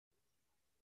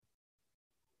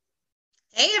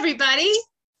Hey, everybody.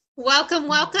 Welcome,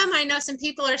 welcome. I know some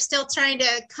people are still trying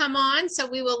to come on, so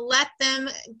we will let them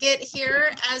get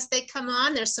here as they come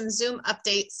on. There's some Zoom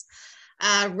updates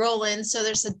rolling, so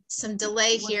there's some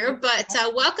delay here, but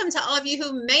welcome to all of you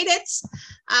who made it.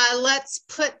 Let's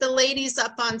put the ladies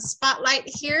up on Spotlight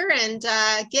here and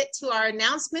get to our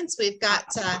announcements. We've got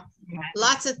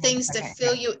lots of things to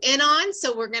fill you in on,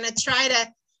 so we're going to try to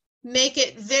make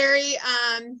it very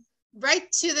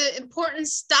right to the important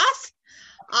stuff.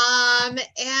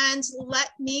 And let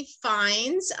me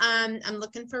find, I'm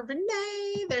looking for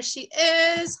Renee. There she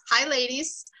is. Hi,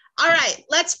 ladies. All right,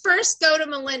 let's first go to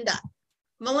Melinda.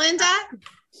 Melinda,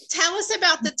 tell us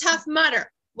about the Tough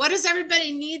Mudder. What does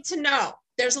everybody need to know?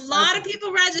 There's a lot of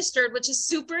people registered, which is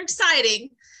super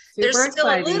exciting. There's still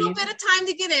a little bit of time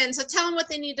to get in, so tell them what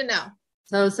they need to know.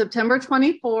 So September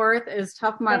 24th is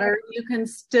Tough Mudder. You can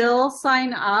still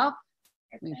sign up.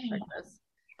 Let me check this.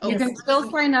 You can still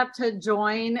sign up to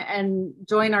join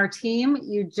our team.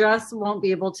 You just won't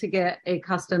be able to get a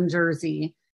custom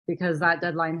jersey because that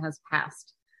deadline has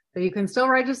passed. But you can still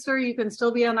register. You can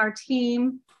still be on our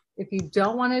team. If you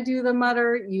don't want to do the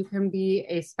Mudder, you can be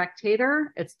a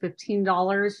spectator. It's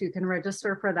 $15. You can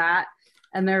register for that.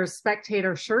 And there's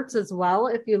spectator shirts as well.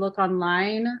 If you look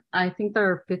online, I think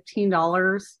they're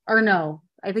 $15. Or no,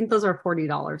 I think those are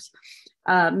 $40.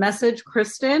 Message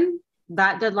Kristen.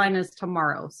 That deadline is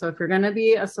tomorrow. So if you're going to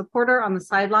be a supporter on the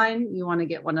sideline, you want to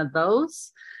get one of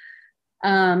those.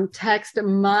 Text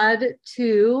MUD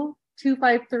to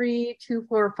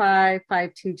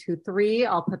 253-245-5223.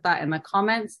 I'll put that in the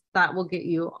comments. That will get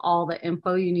you all the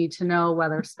info you need to know,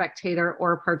 whether spectator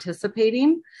or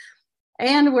participating.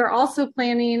 And we're also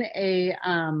planning a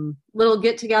little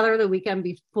get together the weekend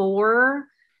before.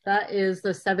 That is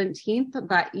the 17th,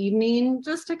 that evening,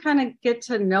 just to kind of get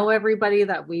to know everybody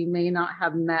that we may not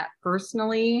have met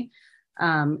personally.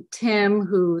 Tim,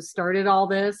 who started all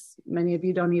this, many of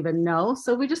you don't even know.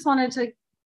 So we just wanted to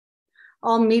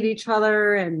all meet each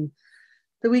other and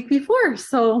the week before.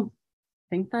 So I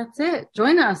think that's it.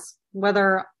 Join us,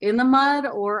 whether in the mud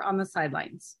or on the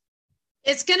sidelines.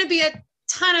 It's going to be a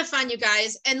ton of fun, you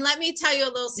guys. And let me tell you a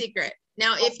little secret.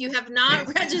 Now, if you have not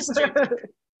registered,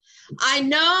 I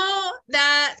know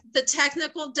that the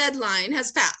technical deadline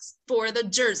has passed for the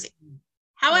jersey.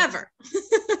 However,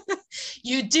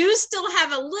 you do still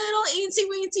have a little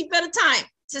eensy-weensy bit of time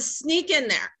to sneak in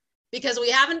there because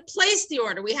we haven't placed the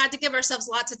order. We had to give ourselves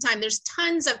lots of time. There's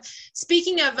tons of,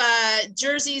 speaking of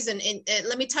jerseys, and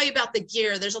let me tell you about the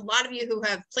gear. There's a lot of you who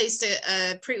have placed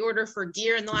a pre-order for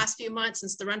gear in the last few months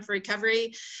since the Run for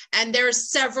Recovery, and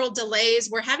there's several delays.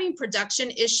 We're having production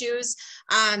issues.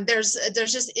 There's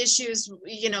just issues,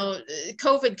 you know,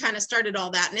 COVID kind of started all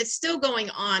that, and it's still going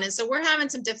on. And so we're having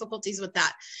some difficulties with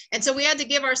that. And so we had to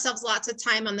give ourselves lots of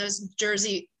time on those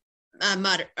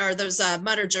Mudder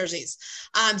jerseys.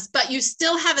 But you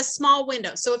still have a small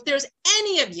window. So if there's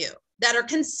any of you that are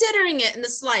considering it in the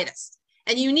slightest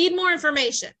and you need more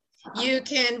information, you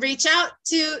can reach out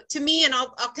to me and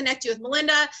I'll connect you with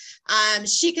Melinda.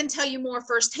 She can tell you more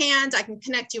firsthand. I can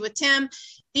connect you with Tim.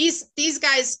 These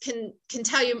guys can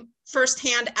tell you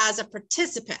firsthand as a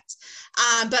participant.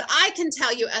 But I can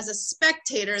tell you as a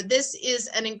spectator, this is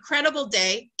an incredible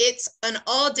day. It's an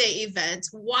all-day event.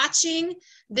 Watching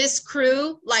this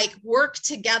crew like work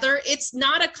together, it's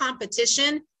not a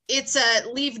competition. It's a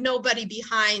leave nobody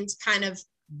behind kind of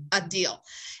a deal.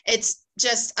 It's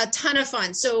just a ton of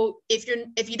fun. So if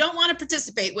you don't want to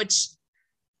participate, which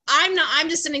I'm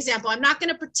just an example. I'm not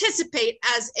going to participate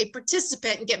as a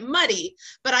participant and get muddy,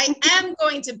 but I am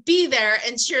going to be there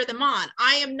and cheer them on.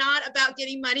 I am not about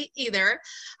getting muddy either.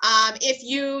 If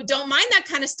you don't mind that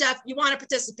kind of stuff, you want to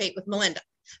participate with Melinda.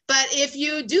 But if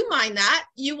you do mind that,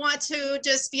 you want to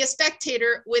just be a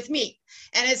spectator with me.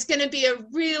 And it's going to be a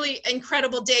really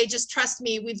incredible day. Just trust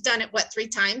me. We've done it, 3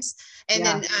 times? And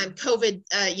then COVID,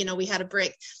 we had a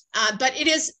break. But it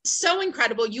is so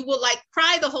incredible. You will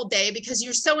cry the whole day because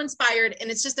you're so inspired.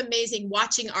 And it's just amazing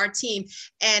watching our team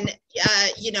and,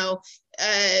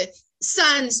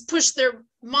 sons push their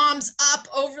moms up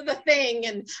over the thing.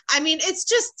 And I mean, it's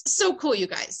just so cool, you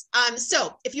guys.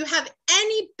 So if you have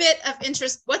any bit of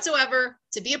interest whatsoever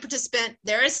to be a participant,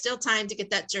 there is still time to get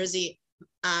that jersey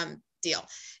deal.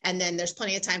 And then there's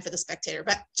plenty of time for the spectator,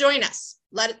 but join us.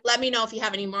 Let me know if you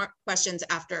have any more questions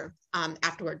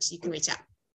afterwards. You can reach out.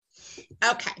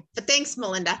 Okay, but thanks,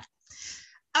 Melinda.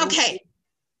 Okay,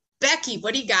 Becky,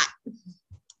 what do you got? Do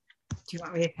you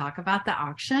want me to talk about the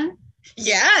auction?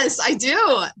 Yes, I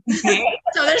do. Okay.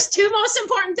 So there's 2 most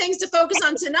important things to focus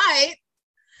on tonight,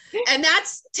 and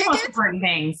that's tickets. Most important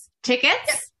things: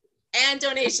 tickets and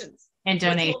donations. And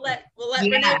donations. We'll let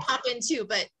Renee pop in too,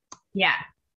 but Yeah.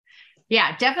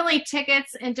 Yeah, definitely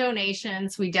tickets and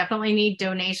donations. We definitely need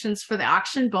donations for the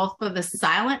auction, both for the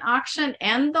silent auction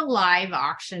and the live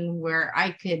auction, where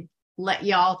I could let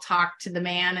y'all talk to the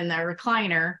man in the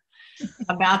recliner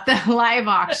about the live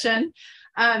auction.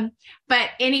 But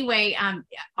anyway,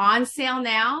 on sale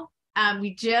now.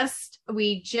 We just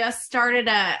started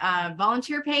a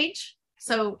volunteer page.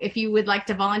 So if you would like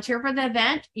to volunteer for the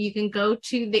event, you can go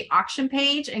to the auction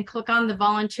page and click on the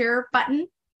volunteer button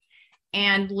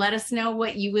and let us know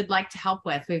what you would like to help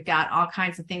with. We've got all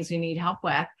kinds of things we need help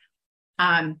with.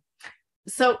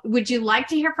 So would you like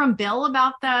to hear from Bill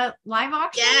about the live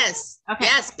auction? Yes. Okay.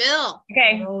 Yes, Bill.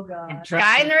 Okay. Oh, God.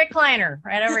 Guy in the recliner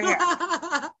right over here.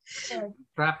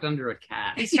 Trapped under a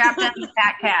cat. He's trapped under the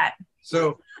fat cat.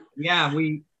 So yeah,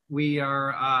 we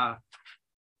are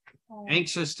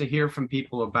anxious to hear from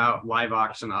people about live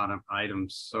auction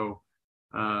items. So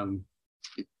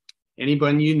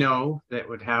anyone you know that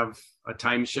would have a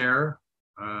timeshare,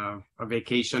 a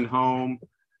vacation home,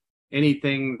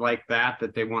 anything like that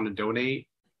they want to donate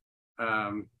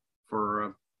for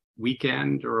a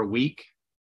weekend or a week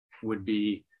would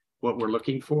be what we're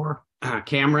looking for.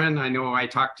 Cameron, I know I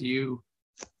talked to you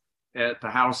at the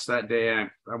house that day. I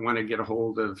want to get a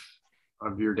hold of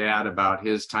your dad about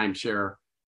his timeshare,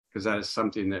 because that is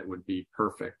something that would be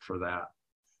perfect for that.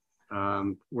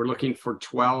 We're looking for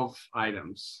 12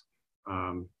 items.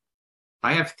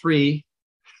 I have 3,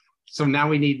 so now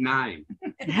we need 9.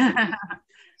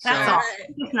 That's all.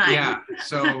 Nice. Yeah.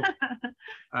 So,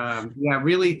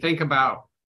 really think about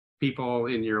people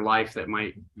in your life that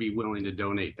might be willing to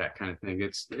donate that kind of thing.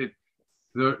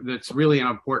 That's really an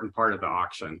important part of the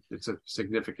auction. It's a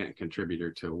significant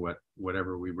contributor to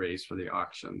whatever we raise for the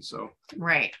auction. So,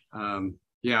 Right.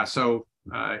 So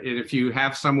if you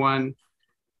have someone,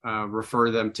 refer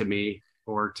them to me,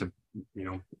 or to,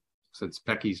 since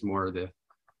Becky's more the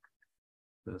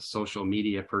social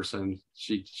media person,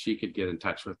 she could get in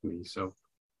touch with me. So,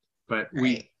 but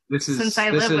Since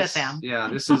I live with them. Yeah,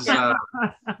 this is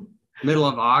middle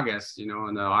of August,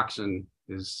 and the auction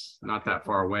is not that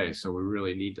far away. So we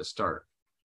really need to start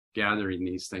gathering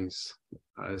these things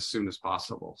as soon as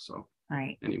possible. So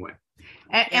Right. Anyway.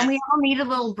 And we all need a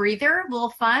little breather, a little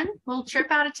fun, a little trip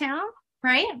out of town,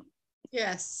 right?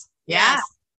 Yes. Yeah.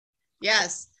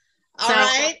 Yes. All So-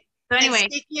 right. So And anyway,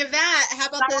 speaking of that, how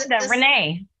about the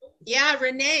Renee. Yeah,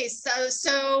 Renee.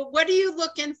 So what are you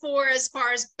looking for as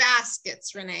far as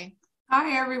baskets, Renee?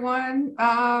 Hi, everyone.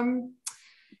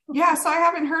 So I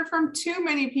haven't heard from too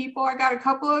many people. I got a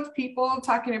couple of people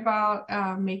talking about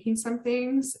making some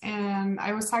things, and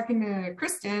I was talking to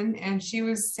Kristen, and she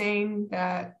was saying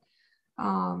that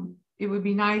it would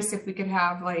be nice if we could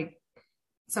have like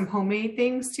some homemade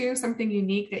things too, something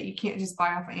unique that you can't just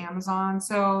buy off of Amazon.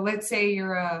 So let's say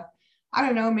you're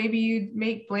maybe you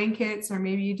make blankets, or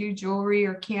maybe you do jewelry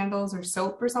or candles or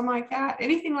soap or something like that.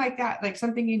 Anything like that, like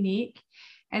something unique.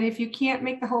 And if you can't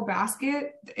make the whole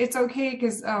basket, it's okay,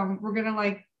 because we're going to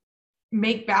like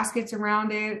make baskets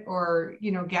around it, or,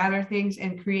 gather things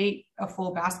and create a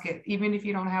full basket, even if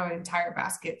you don't have an entire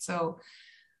basket. So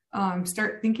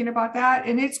start thinking about that.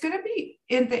 And it's going to be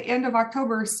in the end of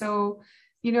October. So,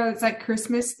 it's like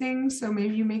Christmas things. So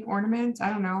maybe you make ornaments. I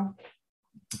don't know.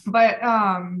 But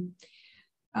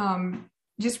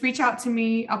just reach out to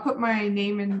me. I'll put my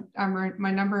name and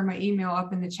my number and my email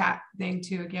up in the chat thing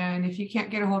too. Again, if you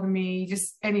can't get a hold of me,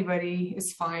 just anybody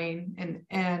is fine.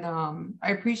 And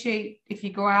I appreciate if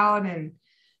you go out and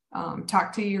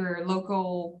talk to your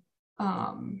local,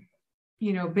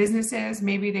 businesses.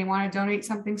 Maybe they want to donate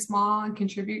something small and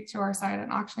contribute to our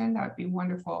silent auction. That would be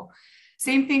wonderful.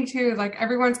 Same thing too, like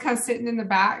everyone's kind of sitting in the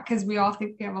back because we all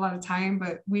think we have a lot of time,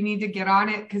 but we need to get on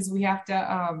it because we have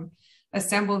to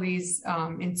assemble these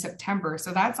in September.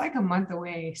 So that's like a month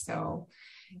away. So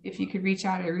if you could reach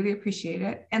out, I really appreciate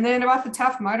it. And then about the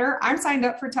Tough Mudder, I'm signed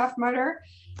up for Tough Mudder.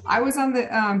 I was on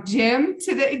the gym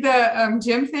today, the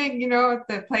gym thing, at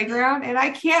the playground, and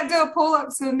I can't do a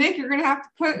pull-up. So Nick, you're going to have to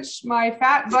push my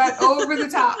fat butt over the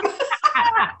top.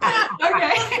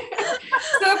 Okay.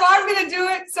 So if I'm going to do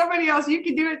it, somebody else, you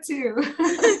can do it too.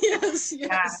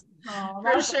 Yes. Oh,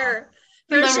 For sure.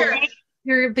 For So sure.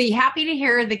 you'll be happy to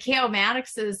hear the KO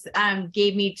Maddoxes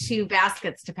gave me 2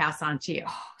 baskets to pass on to you.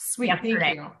 Oh, sweet. Yesterday.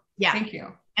 Thank you. Yeah. Thank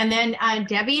you. And then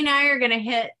Debbie and I are going to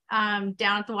hit down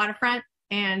at the waterfront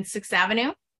and 6th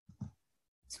Avenue.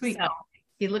 Sweet. So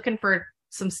be looking for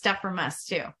some stuff from us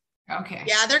too. Okay.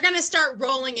 Yeah, they're going to start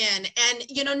rolling in. And,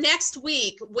 you know, next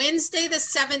week, Wednesday, the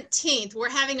 17th, we're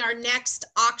having our next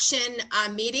auction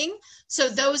meeting. So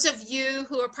those of you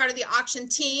who are part of the auction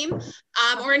team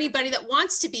or anybody that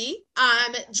wants to be,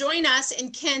 join us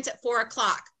in Kent at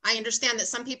 4:00. I understand that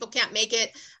some people can't make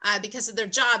it because of their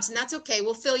jobs, and that's okay.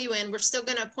 We'll fill you in. We're still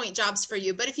going to appoint jobs for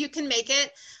you. But if you can make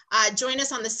it, join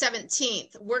us on the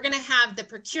 17th. We're going to have the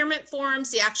procurement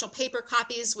forms, the actual paper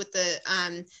copies with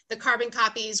the carbon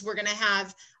copies. We're going to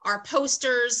have our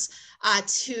posters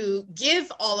to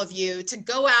give all of you to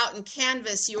go out and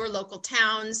canvass your local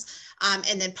towns,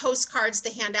 and then postcards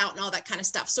to hand out and all that kind of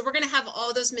stuff. So we're going to have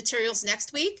all those materials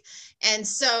next week. And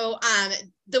so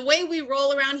the way we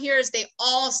roll around here is they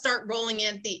all start rolling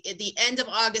in at the end of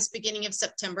August, beginning of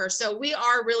September. So we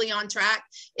are really on track.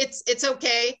 It's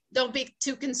okay. Don't be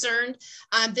too concerned.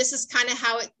 This is kind of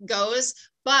how it goes.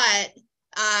 But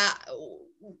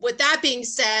with that being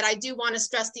said, I do want to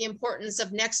stress the importance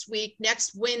of next week.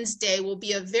 Next Wednesday will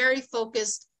be a very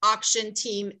focused auction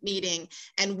team meeting,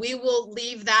 and we will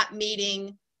leave that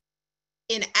meeting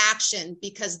in action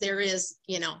because there is,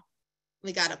 you know,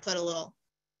 we got to put a little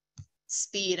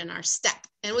speed in our step,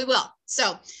 and we will.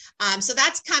 So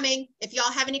that's coming. If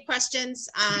y'all have any questions,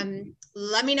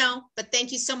 let me know. But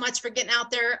thank you so much for getting out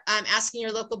there, asking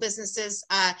your local businesses.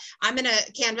 I'm going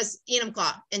to canvass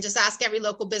Enumclaw and just ask every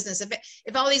local business.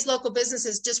 If all these local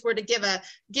businesses just were to give a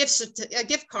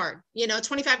gift card, you know,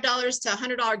 $25 to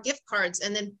 $100 gift cards,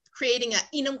 and then creating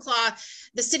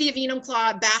the city of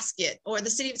Enumclaw basket or the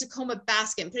city of Tacoma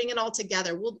basket and putting it all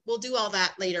together. We'll do all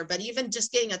that later. But even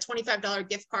just getting a $25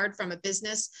 gift card from a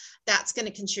business, that's going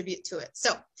to contribute to it.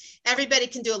 So everybody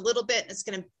can do a little bit. It's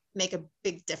going to make a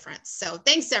big difference. So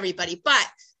thanks everybody. But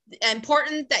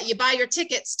important that you buy your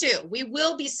tickets too. We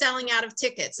will be selling out of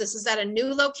tickets. This is at a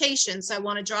new location, so I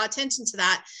want to draw attention to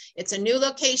that. It's a new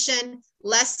location,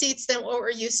 less seats than what we're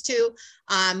used to,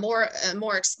 more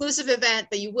exclusive event,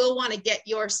 but you will want to get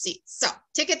your seats. So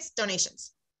tickets,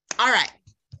 donations. All right.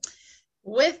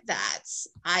 With that,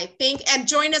 I think, and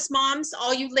join us, moms,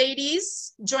 all you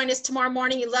ladies, join us tomorrow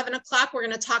morning, 11 o'clock. We're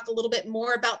going to talk a little bit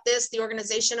more about this, the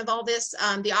organization of all this,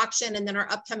 the auction, and then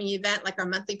our upcoming event, like our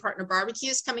monthly partner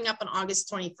barbecues coming up on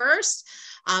August 21st.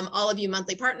 All of you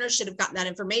monthly partners should have gotten that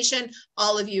information.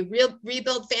 All of you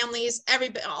rebuild families,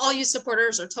 everybody, all you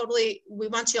supporters are totally, we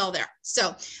want you all there.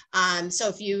 So, so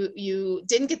if you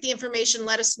didn't get the information,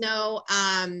 let us know.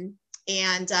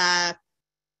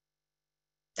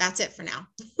 That's it for now.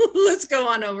 Let's go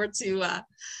on over to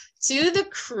the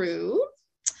crew.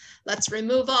 Let's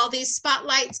remove all these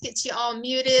spotlights, get you all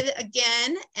muted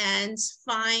again, and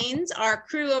find our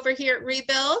crew over here at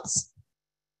Rebuilds.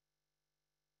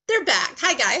 They're back.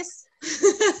 Hi, guys.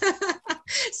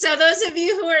 So those of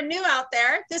you who are new out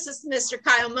there, this is Mr.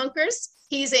 Kyle Munkers.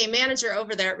 He's a manager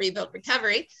over there at Rebuild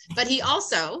Recovery, but he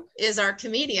also is our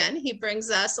comedian. He brings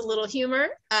us a little humor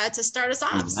to start us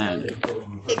off. So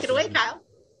take it away, Kyle.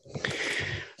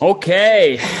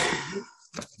 Okay.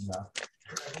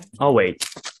 I'll wait.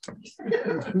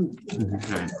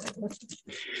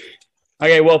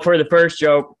 Okay, well, for the first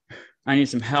joke, I need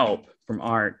some help from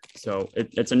Art. So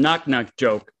it's a knock-knock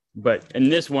joke, but in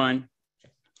this one,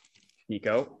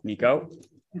 Nico.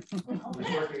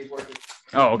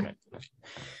 Oh, okay.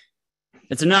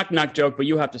 It's a knock-knock joke, but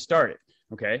you have to start it,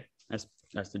 okay?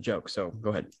 That's the joke, so go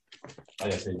ahead. I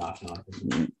gotta say knock-knock.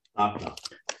 Knock-knock.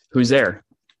 Who's there?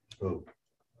 Who?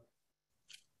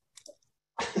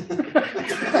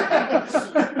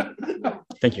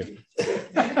 Thank you.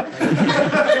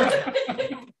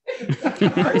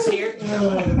 Art's here.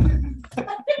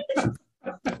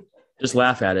 Just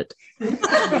laugh at it. Oh,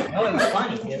 it was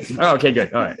funny. Oh, okay,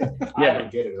 good. All right. I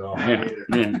didn't get it at all.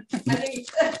 Yeah.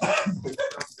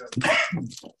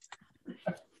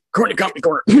 Corner,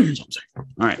 corner.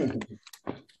 All right.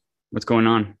 What's going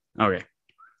on? Okay.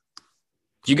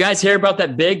 Did you guys hear about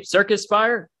that big circus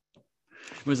fire?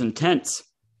 It was intense.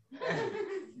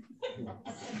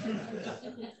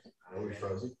 Are we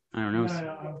frozen? I don't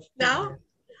know. No,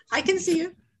 I can see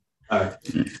you. All right.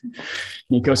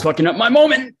 Nico's fucking up my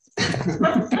moment.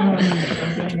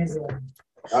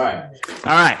 All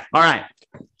right.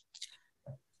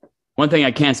 One thing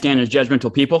I can't stand is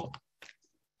judgmental people,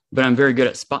 but I'm very good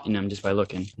at spotting them just by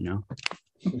looking, you know.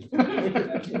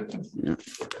 Yeah.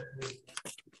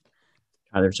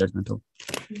 Tyler's judgmental.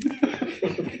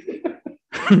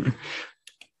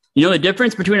 You know the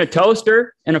difference between a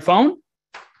toaster and a phone?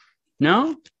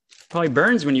 No? Probably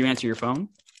burns when you answer your phone.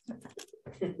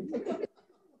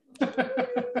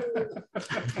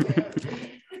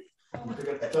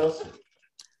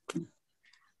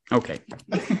 Okay.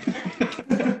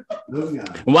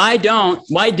 Why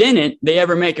didn't they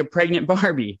ever make a pregnant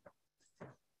Barbie?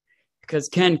 Because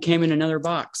Ken came in another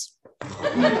box.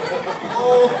 There we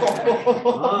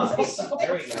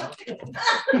go.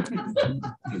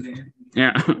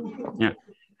 Yeah. Yeah.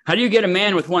 How do you get a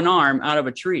man with one arm out of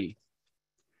a tree?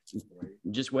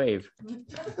 Just wave.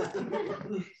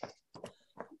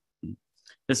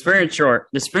 This furniture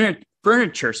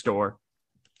store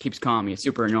keeps calling me. It's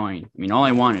super annoying. I mean, all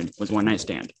I wanted was one night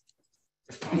stand.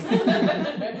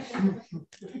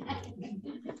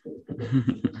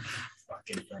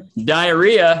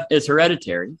 Diarrhea is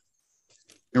hereditary.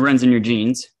 It runs in your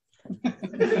genes.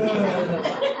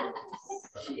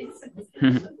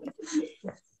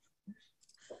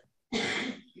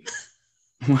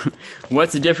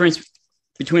 What's the difference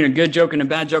between a good joke and a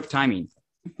bad joke? Timing.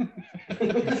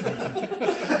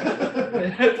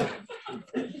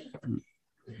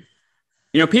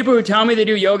 People who tell me they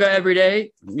do yoga every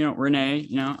day, Renee,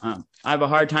 I have a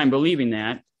hard time believing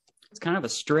that. It's kind of a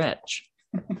stretch.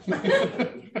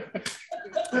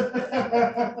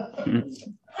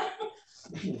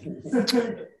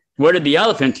 What did the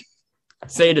elephant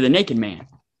say to the naked man?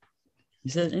 He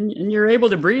said, and you're able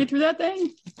to breathe through that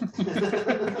thing?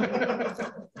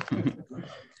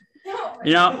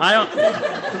 I don't.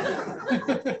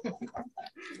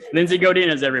 Lindsay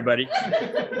Godinez, everybody.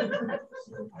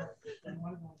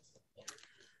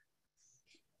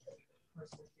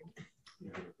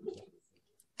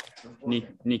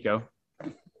 Nico.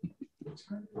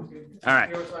 All right.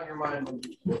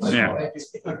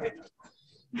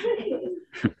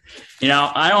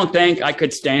 Yeah. I don't think I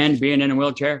could stand being in a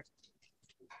wheelchair.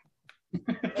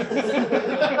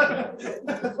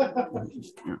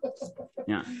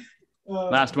 Yeah.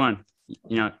 Last one.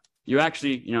 You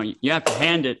actually, you have to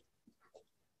hand it.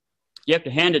 You have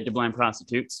to hand it to blind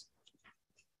prostitutes.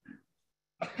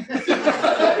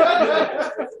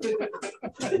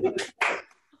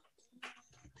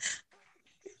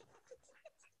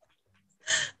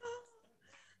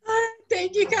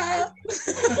 Thank you, Kyle.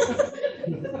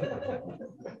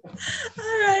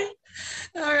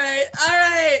 All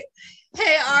right.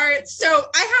 Hey, Art. So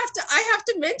I have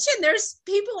to mention there's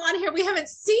people on here we haven't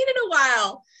seen in a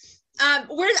while.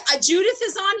 Judith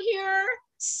is on here.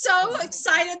 So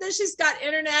excited that she's got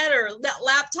internet or that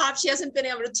laptop. She hasn't been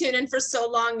able to tune in for so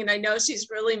long, and I know she's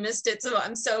really missed it. So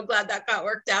I'm so glad that got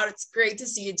worked out. It's great to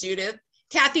see you, Judith.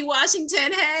 Kathy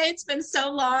Washington, hey, it's been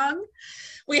so long.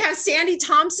 We have Sandy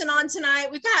Thompson on tonight.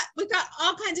 We've got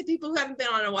all kinds of people who haven't been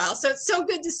on in a while. So it's so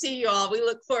good to see you all. We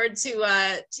look forward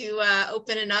to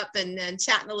opening up and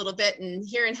chatting a little bit and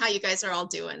hearing how you guys are all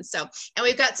doing. So, and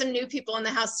we've got some new people in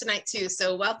the house tonight too.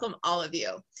 So welcome all of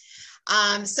you.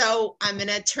 So I'm going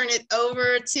to turn it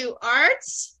over to Art.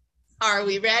 Are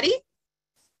we ready?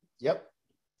 Yep.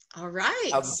 All right.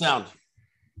 How's it sound?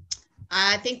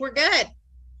 I think we're good.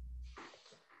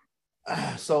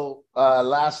 So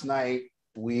last night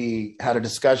we had a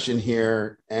discussion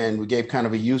here, and we gave kind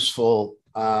of a useful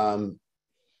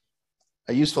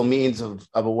means of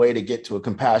a way to get to a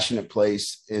compassionate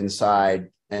place inside,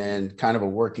 and kind of a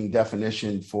working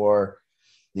definition for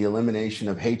the elimination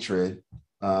of hatred.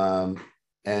 And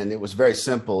it was very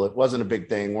simple. It wasn't a big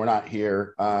thing. We're not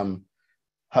here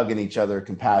hugging each other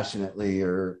compassionately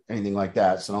or anything like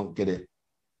that. So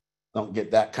don't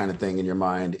get that kind of thing in your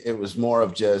mind. It was more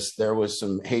of just, there was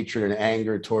some hatred and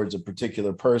anger towards a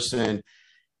particular person,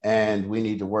 and we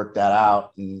need to work that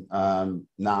out and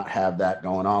not have that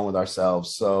going on with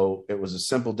ourselves. So it was a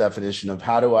simple definition of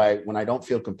when I don't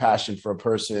feel compassion for a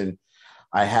person,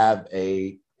 I have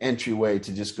a entryway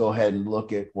to just go ahead and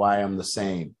look at why I'm the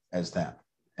same as them,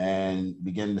 and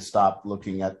begin to stop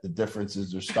looking at the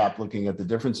differences, or stop looking at the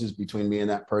differences between me and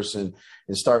that person,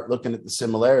 and start looking at the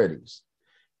similarities.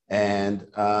 And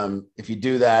if you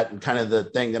do that, and kind of the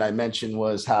thing that I mentioned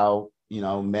was how,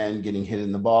 men getting hit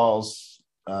in the balls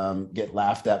get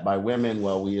laughed at by women.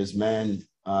 Well, we as men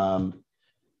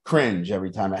cringe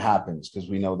every time it happens because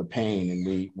we know the pain,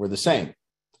 and we're the same.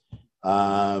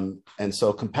 And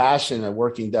so compassion, a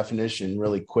working definition,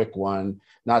 really quick one,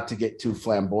 not to get too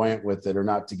flamboyant with it or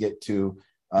not to get too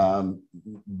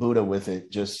Buddha with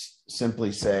it, just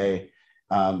simply say,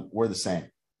 we're the same.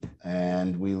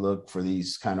 And we look for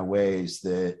these kind of ways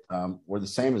that we're the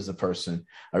same as the person.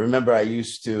 I remember I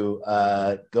used to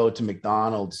go to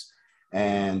McDonald's,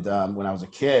 and when I was a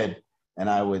kid, and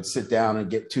I would sit down and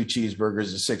get 2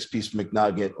 cheeseburgers, a 6-piece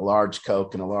McNugget, a large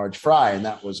Coke, and a large fry. And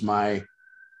that was my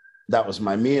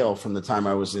meal from the time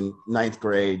I was in 9th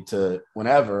grade to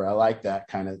whenever. I liked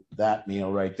that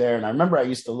meal right there. And I remember I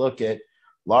used to look at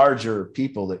larger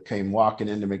people that came walking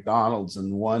into McDonald's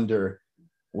and wonder,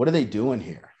 what are they doing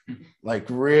here? Like,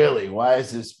 really, why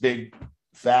is this big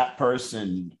fat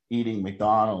person eating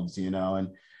McDonald's, you know?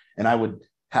 And I would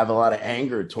have a lot of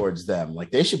anger towards them. Like,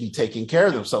 they should be taking care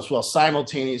of themselves. Well,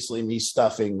 simultaneously me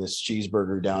stuffing this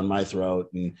cheeseburger down my throat.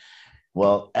 And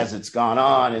well, as it's gone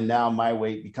on and now my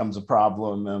weight becomes a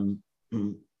problem,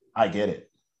 I get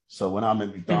it. So when I'm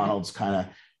at McDonald's, kind of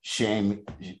shame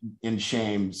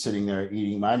sitting there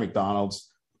eating my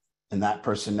McDonald's, and that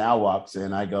person now walks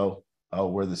in, I go, oh,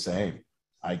 we're the same.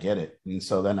 I get it. And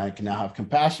so then I can now have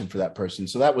compassion for that person.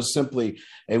 So that was simply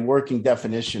a working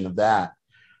definition of that.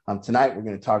 Tonight, we're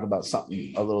going to talk about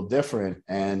something a little different.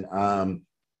 And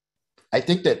I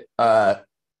think that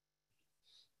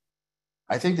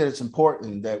it's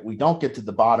important that we don't get to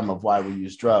the bottom of why we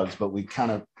use drugs, but we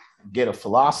kind of get a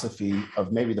philosophy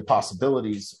of maybe the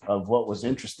possibilities of what was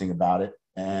interesting about it.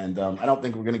 And I don't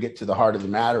think we're going to get to the heart of the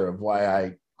matter of why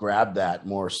I grabbed that,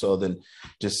 more so than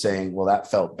just saying, well, that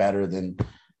felt better than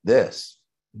this.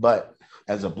 But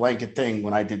as a blanket thing,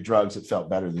 when I did drugs, it felt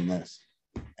better than this.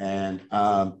 And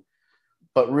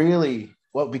but really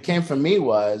what became for me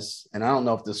was, and I don't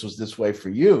know if this was this way for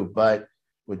you, but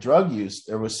with drug use,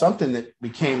 there was something that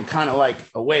became kind of like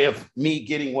a way of me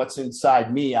getting what's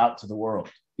inside me out to the world.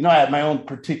 You know, I had my own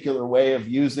particular way of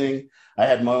using. I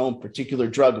had my own particular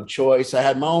drug of choice. I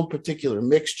had my own particular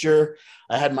mixture.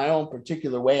 I had my own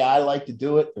particular way I like to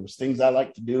do it. There was things I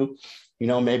like to do. You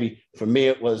know, maybe for me,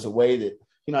 it was a way that,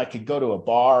 you know, I could go to a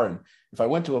bar, and if I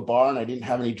went to a bar and I didn't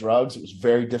have any drugs, it was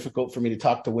very difficult for me to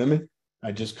talk to women.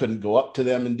 I just couldn't go up to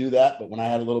them and do that. But when I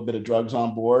had a little bit of drugs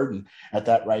on board and at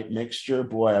that right mixture,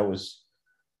 boy, I was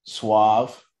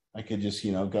suave. I could just,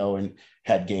 you know, go and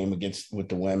had game with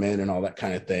the women and all that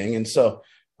kind of thing. And so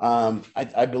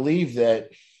I believe that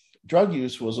drug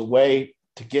use was a way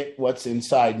to get what's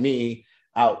inside me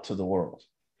out to the world.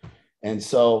 And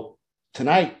so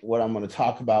tonight, what I'm going to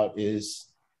talk about is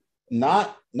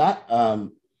not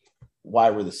why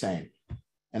we're the same.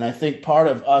 And I think part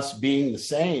of us being the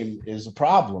same is a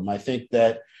problem. I think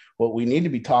that what we need to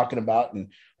be talking about,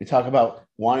 and we talk about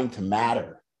wanting to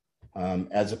matter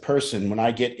as a person. When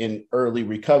I get in early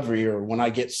recovery or when I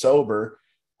get sober,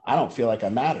 I don't feel like I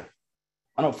matter.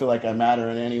 I don't feel like I matter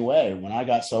in any way. When I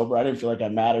got sober, I didn't feel like I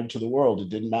mattered to the world. It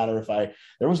didn't matter if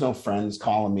there was no friends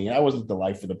calling me. I wasn't the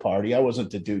life of the party. I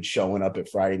wasn't the dude showing up at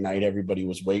Friday night everybody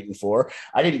was waiting for.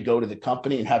 I didn't go to the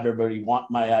company and have everybody want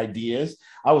my ideas.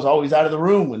 I was always out of the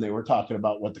room when they were talking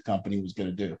about what the company was going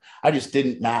to do. I just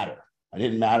didn't matter. I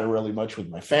didn't matter really much with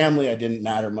my family. I didn't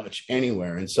matter much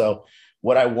anywhere. And so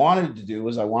what I wanted to do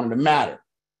was I wanted to matter.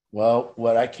 Well,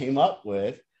 what I came up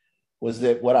with was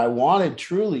that what I wanted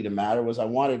truly to matter was I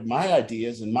wanted my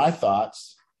ideas and my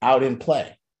thoughts out in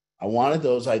play. I wanted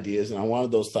those ideas and I wanted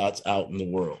those thoughts out in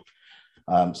the world.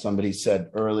 Somebody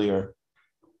said earlier,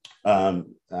 I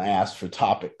asked for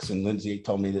topics, and Lindsay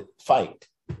told me that fight.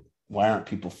 Why aren't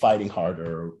people fighting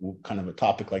harder, or kind of a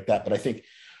topic like that? But I think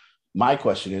my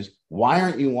question is, why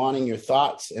aren't you wanting your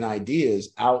thoughts and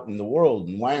ideas out in the world?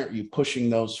 And why aren't you pushing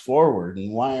those forward?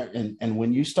 And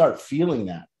when you start feeling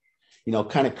that, you know,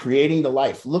 kind of creating the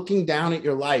life, looking down at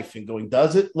your life and going,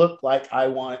 does it look like I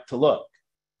want it to look?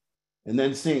 And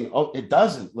then seeing, oh, it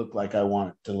doesn't look like I want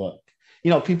it to look. You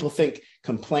know, people think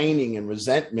complaining and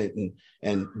resentment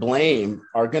and blame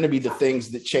are going to be the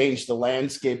things that change the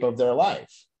landscape of their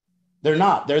life. They're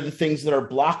not. They're the things that are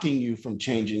blocking you from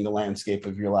changing the landscape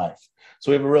of your life.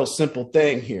 So we have a real simple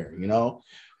thing here, you know,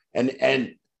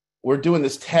 and we're doing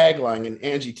this tagline, and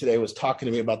Angie today was talking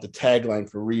to me about the tagline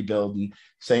for Rebuild and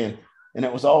saying, and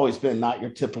it was always been not your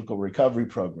typical recovery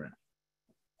program.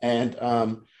 And,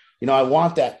 you know, I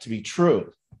want that to be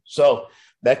true. So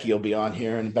Becky will be on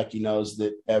here, and Becky knows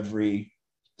that every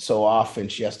so often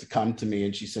she has to come to me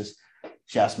and she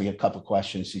asked me a couple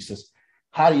questions. She says,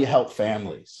 how do you help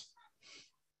families?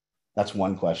 That's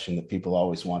one question that people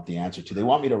always want the answer to. They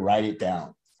want me to write it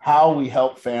down. How we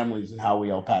help families and how we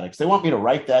help addicts. They want me to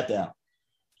write that down.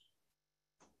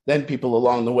 Then people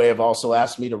along the way have also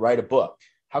asked me to write a book.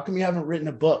 How come you haven't written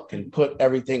a book and put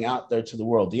everything out there to the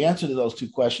world? The answer to those two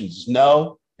questions is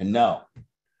no and no.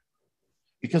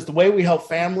 Because the way we help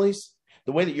families,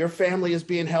 the way that your family is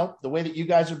being helped, the way that you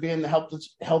guys are being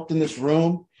helped in this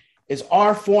room is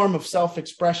our form of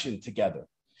self-expression together.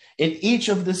 In each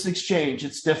of this exchange,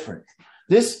 it's different.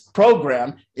 This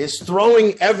program is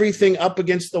throwing everything up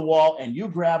against the wall, and you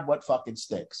grab what fucking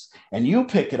sticks and you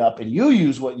pick it up and you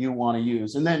use what you want to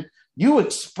use. And then you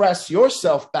express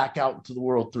yourself back out into the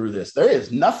world through this. There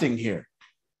is nothing here.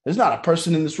 There's not a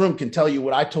person in this room can tell you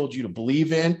what I told you to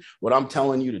believe in, what I'm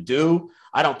telling you to do.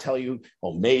 I don't tell you,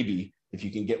 well, maybe if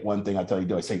you can get one thing I tell you to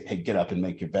do, I say, hey, get up and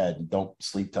make your bed and don't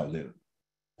sleep till noon.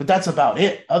 But that's about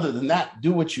it. Other than that,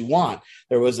 do what you want.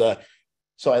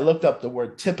 So I looked up the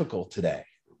word typical today.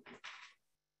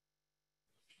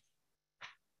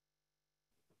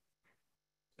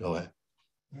 Go ahead.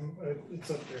 No,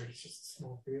 it's up there. It's just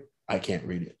small for you. I can't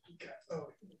read it. Okay. Oh,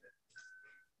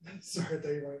 sorry, I thought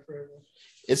you wanted forever.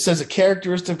 It says a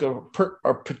characteristic of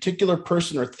a particular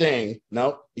person or thing.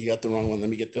 No, you got the wrong one. Let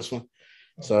me get this one.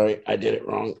 Sorry, I did it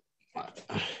wrong.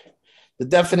 The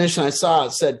definition I saw,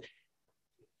 it said,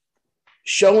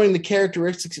 showing the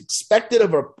characteristics expected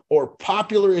of or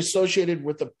popularly associated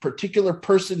with a particular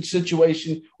person,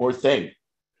 situation, or thing.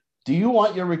 Do you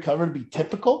want your recovery to be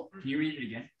typical? Can you read it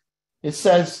again? It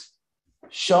says,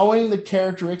 showing the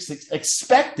characteristics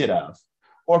expected of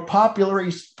or popularly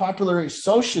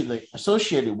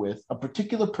associated with a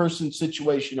particular person,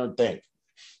 situation, or thing.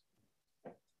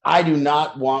 I do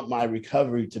not want my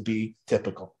recovery to be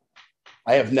typical.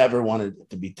 I have never wanted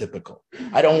it to be typical.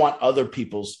 I don't want other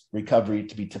people's recovery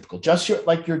to be typical. Just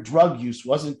like your drug use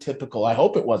wasn't typical. I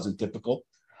hope it wasn't typical.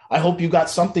 I hope you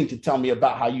got something to tell me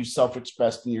about how you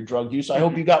self-expressed in your drug use. I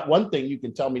hope you got one thing you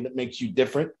can tell me that makes you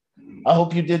different. I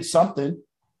hope you did something.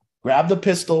 Grab the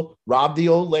pistol, rob the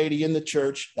old lady in the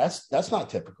church. That's not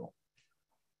typical.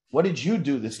 What did you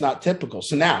do that's not typical?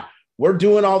 So now we're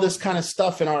doing all this kind of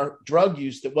stuff in our drug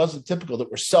use that wasn't typical, that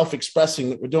we're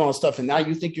self-expressing, that we're doing all this stuff. And now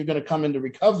you think you're going to come into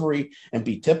recovery and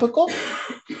be typical?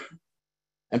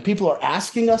 And people are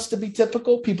asking us to be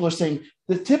typical. People are saying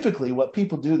that typically what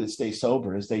people do that stay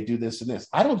sober is they do this and this.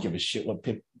 I don't give a shit what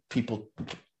people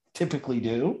typically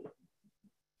do.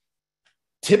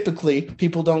 Typically,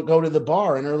 people don't go to the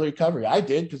bar in early recovery. I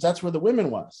did because that's where the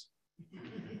women was.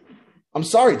 I'm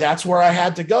sorry, that's where I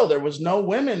had to go. There was no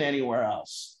women anywhere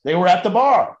else. They were at the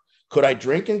bar. Could I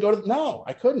drink and go to? No,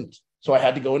 I couldn't. So I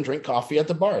had to go and drink coffee at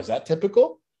the bar. Is that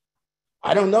typical?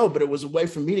 I don't know, but it was a way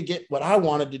for me to get what I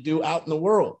wanted to do out in the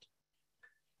world.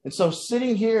 And so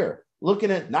sitting here,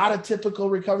 looking at not a typical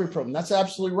recovery program, that's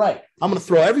absolutely right. I'm going to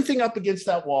throw everything up against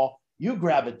that wall. You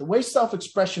grab it. The way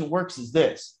self-expression works is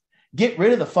this. Get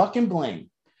rid of the fucking blame.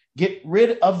 Get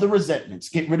rid of the resentments.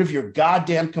 Get rid of your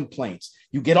goddamn complaints.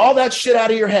 You get all that shit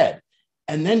out of your head,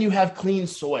 and then you have clean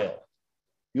soil.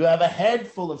 You have a head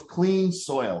full of clean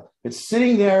soil. It's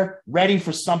sitting there ready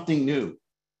for something new.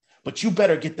 But you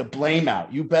better get the blame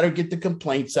out. You better get the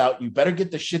complaints out. You better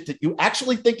get the shit that you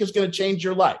actually think is going to change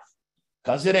your life,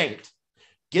 because it ain't.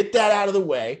 Get that out of the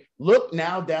way. Look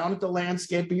now down at the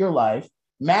landscape of your life.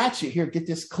 Match it here. Get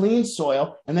this clean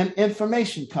soil, and then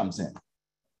information comes in.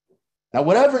 Now,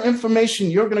 whatever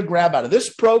information you're going to grab out of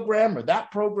this program or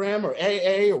that program or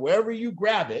AA or wherever you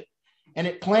grab it, and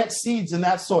it plants seeds in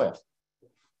that soil.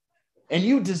 And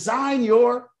you design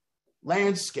your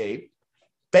landscape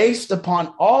based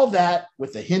upon all that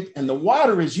with a hint, and the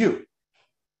water is you.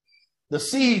 The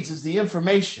seeds is the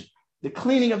information. The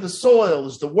cleaning of the soil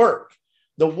is the work.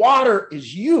 The water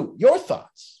is you, your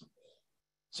thoughts.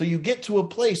 So you get to a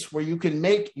place where you can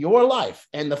make your life,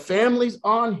 and the families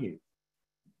on here.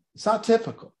 It's not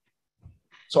typical.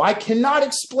 So I cannot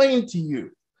explain to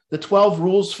you the 12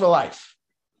 rules for life,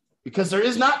 because there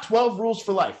is not 12 rules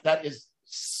for life. That is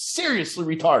seriously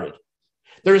retarded.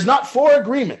 There is not 4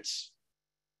 agreements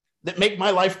that make my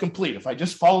life complete if I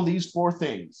just follow these 4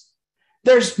 things.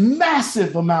 There's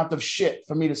massive amount of shit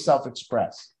for me to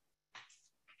self-express.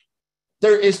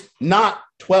 There is not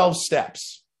 12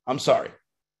 steps. I'm sorry.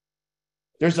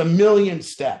 There's a million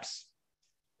steps.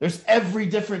 There's every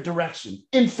different direction,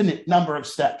 infinite number of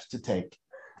steps to take,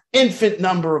 infinite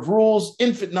number of rules,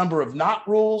 infinite number of not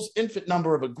rules, infinite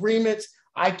number of agreements.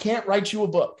 I can't write you a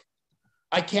book.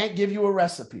 I can't give you a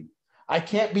recipe. I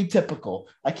can't be typical.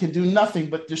 I can do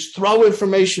nothing but just throw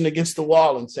information against the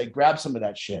wall and say, grab some of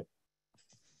that shit.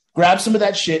 Grab some of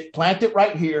that shit, plant it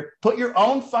right here, put your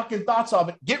own fucking thoughts on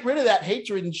it, get rid of that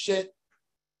hatred and shit.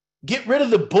 Get rid of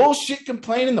the bullshit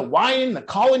complaining, the whining, the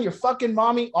calling your fucking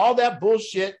mommy, all that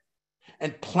bullshit,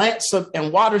 and plant some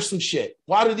and water some shit.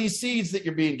 Water these seeds that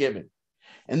you're being given.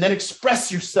 And then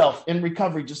express yourself in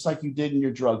recovery just like you did in your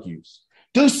drug use.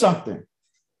 Do something.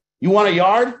 You want a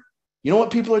yard? You know what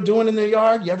people are doing in their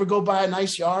yard? You ever go by a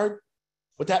nice yard?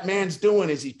 What that man's doing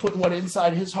is he's putting what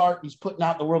inside his heart, he's putting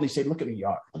out in the world. He's saying, look at the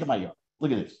yard. Look at my yard.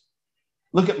 Look at this.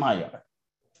 Look at my yard.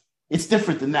 It's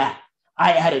different than that.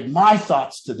 I added my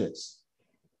thoughts to this.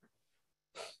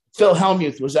 Phil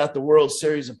Hellmuth was at the World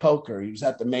Series of Poker. He was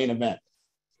at the main event.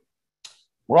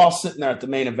 We're all sitting there at the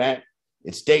main event.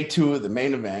 It's day 2 of the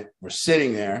main event. We're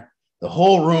sitting there. The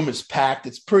whole room is packed.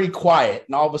 It's pretty quiet.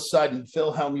 And all of a sudden,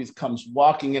 Phil Hellmuth comes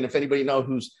walking in. If anybody knows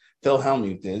who Phil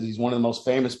Hellmuth is, he's one of the most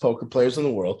famous poker players in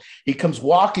the world. He comes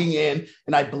walking in,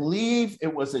 and I believe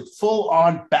it was a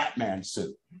full-on Batman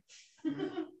suit.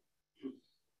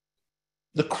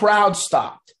 The crowd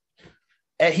stopped.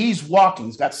 And he's walking.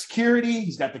 He's got security.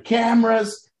 He's got the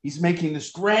cameras. He's making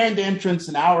this grand entrance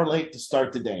an hour late to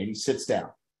start the day. And he sits down.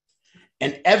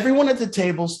 And everyone at the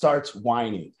table starts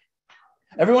whining.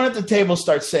 Everyone at the table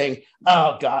starts saying,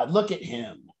 oh, God, look at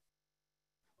him.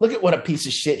 Look at what a piece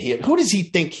of shit he is. Who does he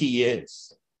think he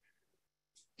is?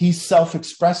 He's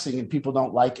self-expressing and people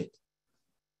don't like it.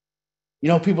 You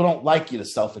know, people don't like you to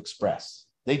self-express.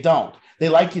 They don't. They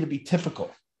like you to be typical.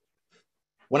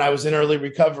 When I was in early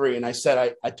recovery and I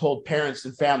said, I told parents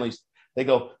and families, they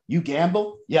go, you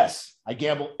gamble? Yes, I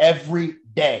gamble every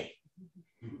day.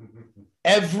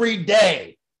 Every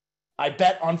day. I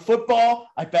bet on football,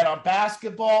 I bet on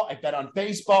basketball, I bet on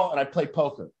baseball, and I play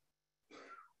poker.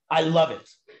 I love it.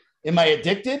 Am I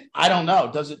addicted? I don't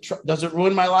know. Does it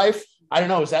ruin my life? I don't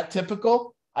know. Is that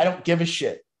typical? I don't give a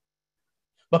shit.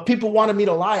 But people wanted me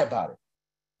to lie about it.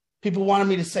 People wanted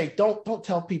me to say, don't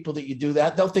tell people that you do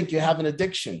that. They'll think you have an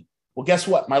addiction. Well, guess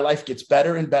what? My life gets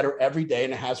better and better every day,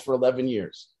 and it has for 11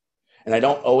 years. And I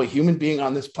don't owe a human being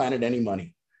on this planet any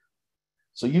money.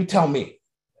 So you tell me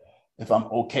if I'm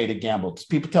okay to gamble. Does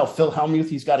people tell Phil Hellmuth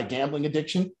he's got a gambling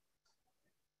addiction?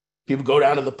 People go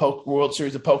down to the World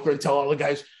Series of Poker and tell all the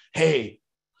guys, hey,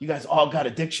 you guys all got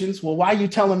addictions? Well, why are you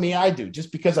telling me I do?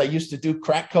 Just because I used to do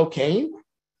crack cocaine?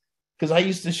 Because I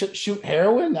used to shoot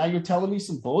heroin? Now you're telling me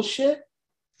some bullshit?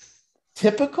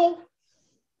 Typical?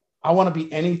 I want to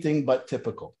be anything but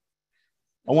typical.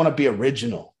 I want to be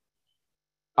original.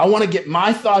 I want to get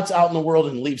my thoughts out in the world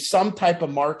and leave some type of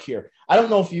mark here. I don't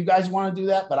know if you guys want to do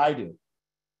that, but I do.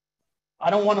 I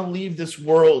don't want to leave this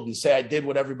world and say I did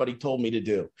what everybody told me to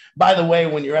do. By the way,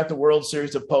 when you're at the World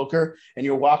Series of Poker and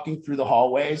you're walking through the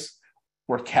hallways,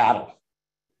 we're cattle.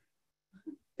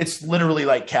 It's literally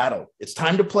like cattle. It's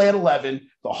time to play at 11.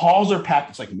 The halls are packed.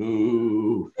 It's like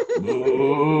moo,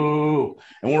 moo.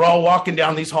 And we're all walking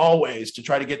down these hallways to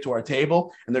try to get to our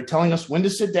table. And they're telling us when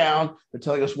to sit down. They're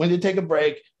telling us when to take a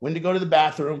break, when to go to the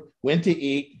bathroom, when to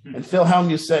eat. And Phil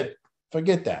Hellmuth said,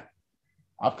 forget that.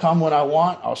 I'll come when I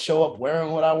want. I'll show up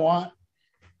wearing what I want.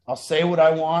 I'll say what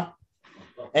I want.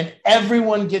 And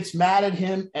everyone gets mad at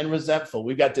him and resentful.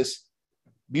 We've got this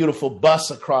beautiful bus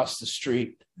across the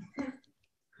street.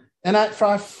 And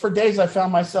for days, I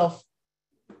found myself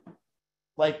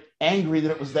like angry that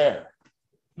it was there.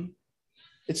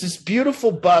 It's this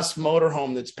beautiful bus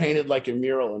motorhome that's painted like a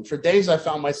mural. And for days, I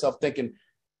found myself thinking,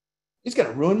 he's going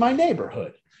to ruin my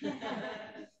neighborhood.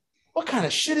 What kind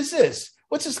of shit is this?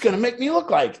 What's this going to make me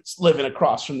look like? It's living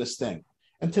across from this thing.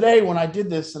 And today, when I did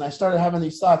this and I started having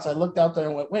these thoughts, I looked out there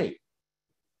and went, wait,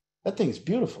 that thing's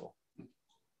beautiful.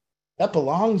 That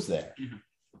belongs there.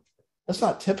 That's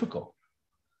not typical.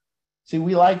 See,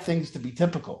 we like things to be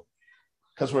typical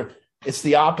because it's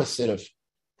the opposite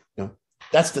of,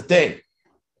 that's the thing.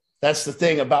 That's the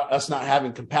thing about us not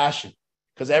having compassion,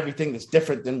 because everything that's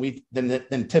different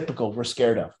than typical, we're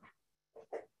scared of.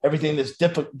 Everything that's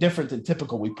different than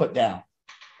typical, we put down.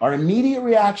 Our immediate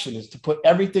reaction is to put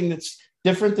everything that's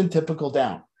different than typical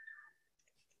down.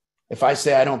 If I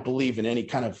say I don't believe in any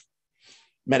kind of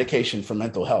medication for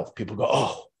mental health, people go,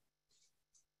 oh,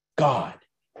 God,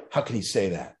 how can he say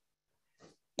that?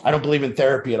 I don't believe in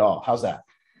therapy at all. How's that?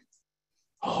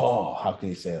 Oh, how can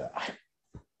you say that?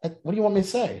 What do you want me to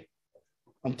say?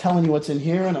 I'm telling you what's in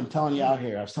here, and I'm telling you out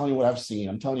here. I was telling you what I've seen.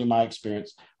 I'm telling you my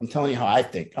experience. I'm telling you how I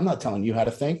think. I'm not telling you how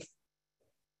to think.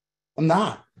 I'm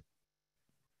not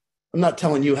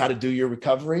telling you how to do your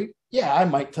recovery. Yeah, I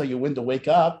might tell you when to wake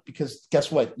up, because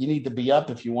guess what? You need to be up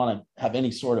if you want to have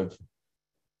any sort of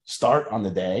start on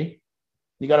the day.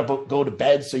 You got to go to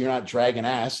bed so you're not dragging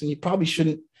ass, and you probably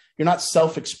shouldn't. You're not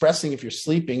self-expressing if you're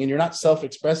sleeping, and you're not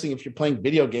self-expressing if you're playing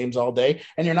video games all day,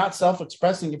 and you're not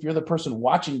self-expressing if you're the person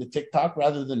watching the TikTok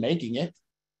rather than making it.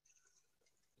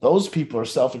 Those people are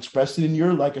self-expressing, and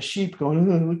you're like a sheep going,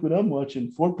 oh, look what I'm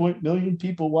watching. 4 million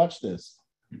people watch this.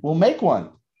 We'll make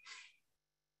one.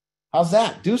 How's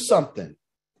that? Do something.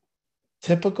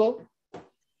 Typical?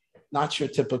 Not your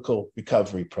typical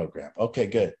recovery program. Okay,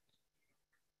 good.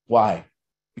 Why?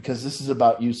 Because this is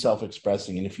about you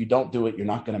self-expressing. And if you don't do it, you're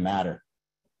not going to matter.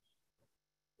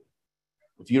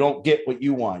 If you don't get what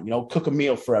you want, cook a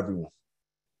meal for everyone.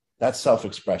 That's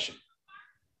self-expression.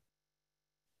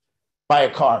 Buy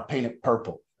a car, paint it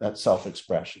purple. That's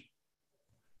self-expression.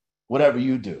 Whatever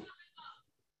you do.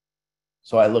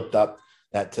 So I looked up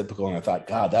that typical and I thought,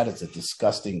 God, that is a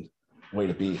disgusting way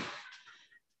to be.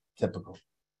 Typical.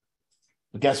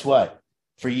 But guess what?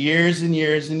 For years and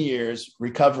years and years,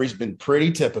 recovery's been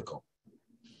pretty typical.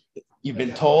 You've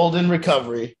been told in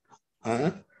recovery,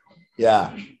 huh?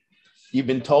 Yeah. You've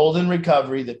been told in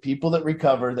recovery that people that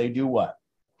recover, they do what?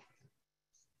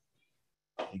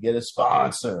 They get a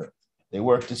sponsor. They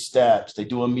work the steps. They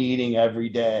do a meeting every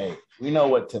day. We know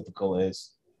what typical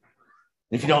is.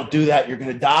 If you don't do that, you're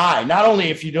going to die. Not only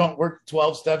if you don't work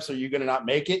 12 steps are you going to not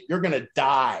make it, you're going to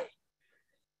die.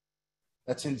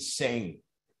 That's insane.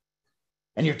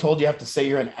 And you're told you have to say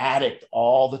you're an addict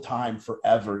all the time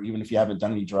forever, even if you haven't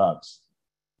done any drugs.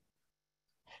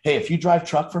 Hey, if you drive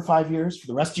truck for 5 years, for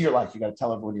the rest of your life, you got to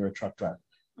tell everyone you're a truck driver.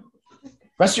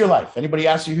 Rest of your life. Anybody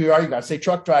asks you who you are, you got to say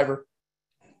truck driver.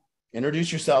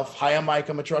 Introduce yourself. Hi, I'm Mike.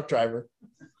 I'm a truck driver.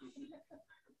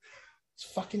 It's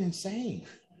fucking insane.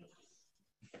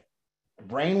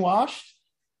 Brainwashed?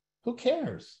 Who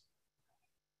cares?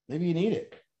 Maybe you need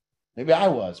it. Maybe I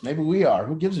was. Maybe we are.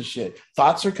 Who gives a shit?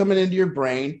 Thoughts are coming into your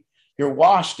brain. You're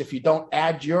washed if you don't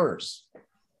add yours.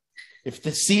 If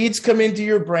the seeds come into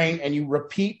your brain and you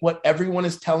repeat what everyone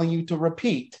is telling you to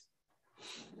repeat,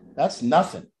 that's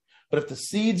nothing. But if the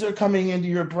seeds are coming into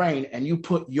your brain and you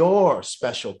put your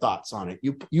special thoughts on it,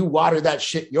 you water that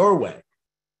shit your way,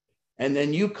 and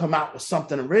then you come out with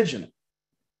something original.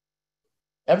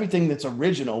 Everything that's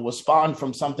original was spawned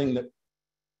from something that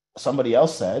somebody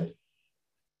else said,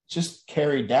 just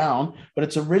carried down, but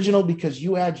it's original because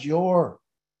you add your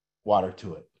water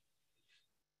to it.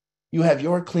 You have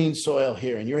your clean soil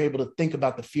here, and you're able to think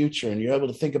about the future, and you're able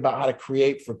to think about how to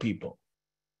create for people.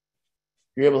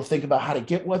 You're able to think about how to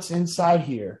get what's inside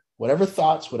here, whatever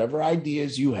thoughts, whatever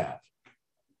ideas you have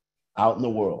out in the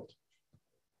world.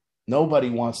 Nobody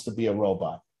wants to be a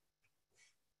robot.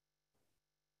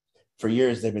 For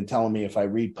years, they've been telling me if I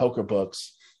read poker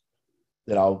books,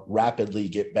 that I'll rapidly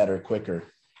get better quicker.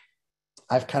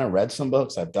 I've kind of read some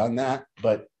books. I've done that,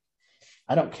 but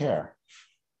I don't care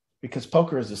because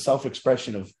poker is a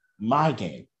self-expression of my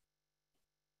game.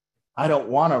 I don't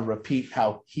want to repeat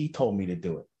how he told me to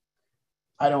do it.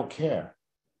 I don't care.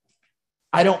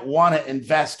 I don't want to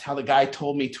invest how the guy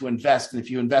told me to invest. And if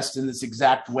you invest in this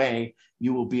exact way,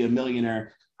 you will be a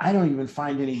millionaire. I don't even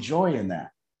find any joy in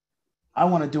that. I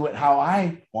want to do it how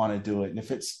I want to do it. And if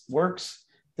it works,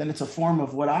 then it's a form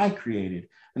of what I created.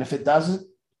 And if it doesn't,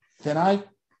 then I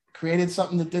created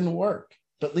something that didn't work.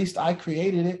 But at least I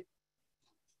created it.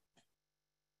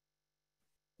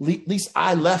 At least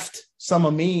I left some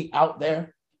of me out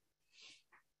there.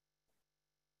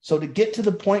 So to get to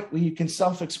the point where you can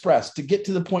self-express, to get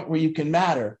to the point where you can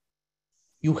matter,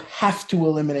 you have to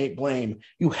eliminate blame.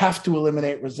 You have to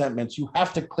eliminate resentments. You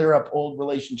have to clear up old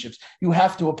relationships. You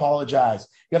have to apologize.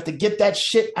 You have to get that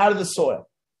shit out of the soil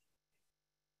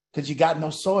because you got no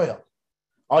soil.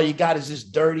 All you got is this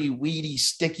dirty, weedy,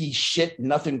 sticky shit.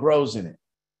 Nothing grows in it.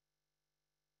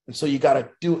 And so you got to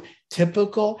do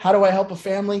typical. How do I help a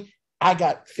family? I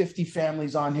got 50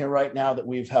 families on here right now that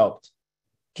we've helped.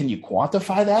 Can you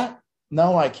quantify that?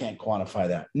 No, I can't quantify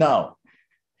that. No.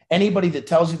 Anybody that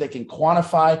tells you they can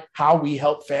quantify how we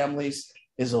help families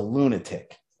is a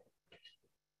lunatic.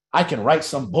 I can write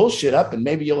some bullshit up and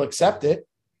maybe you'll accept it.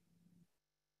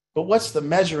 But what's the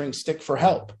measuring stick for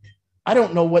help? I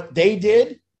don't know what they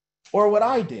did or what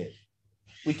I did.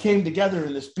 We came together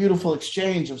in this beautiful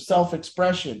exchange of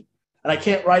self-expression, and I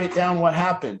can't write it down what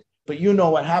happened. But you know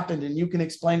what happened, and you can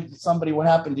explain to somebody what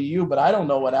happened to you, but I don't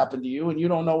know what happened to you, and you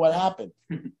don't know what happened.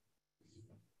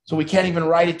 So we can't even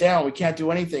write it down. We can't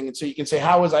do anything. And so you can say,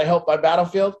 how was I helped by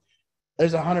Battlefield?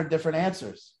 There's 100 different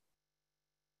answers.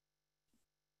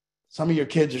 Some of your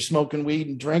kids are smoking weed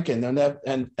and drinking,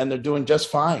 and they're doing just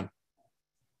fine.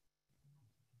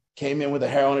 Came in with a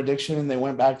heroin addiction, and they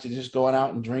went back to just going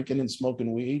out and drinking and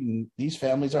smoking weed, and these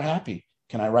families are happy.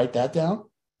 Can I write that down?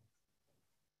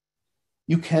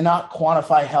 You cannot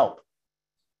quantify help.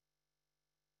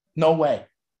 No way.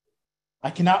 I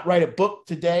cannot write a book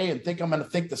today and think I'm going to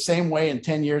think the same way in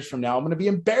 10 years from now. I'm going to be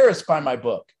embarrassed by my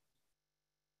book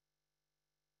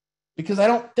because I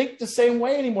don't think the same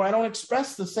way anymore. I don't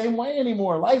express the same way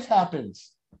anymore. Life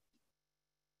happens.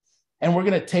 And we're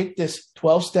going to take this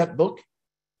 12-step book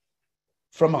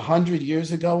from 100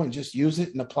 years ago and just use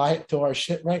it and apply it to our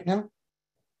shit right now.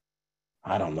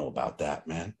 I don't know about that,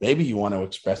 man. Maybe you want to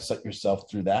express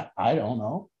yourself through that. I don't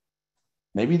know.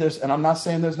 Maybe there's, and I'm not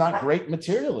saying there's not great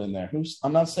material in there.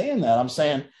 I'm not saying that. I'm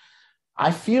saying I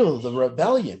feel the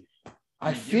rebellion.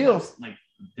 I feel like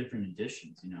different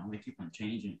editions, we keep on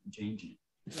changing and changing.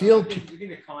 You think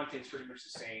the content's pretty much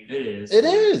the same. It is. It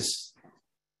is.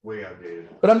 Way outdated.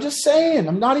 But I'm just saying,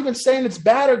 I'm not even saying it's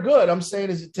bad or good. I'm saying,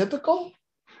 is it typical?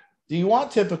 Do you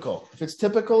want typical? If it's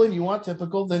typical and you want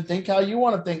typical, then think how you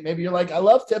want to think. Maybe you're like, I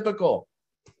love typical.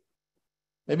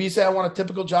 Maybe you say, I want a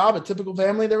typical job, a typical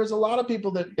family. There was a lot of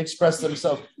people that express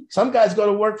themselves. Some guys go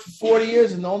to work for 40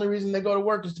 years, and the only reason they go to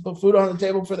work is to put food on the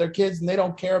table for their kids, and they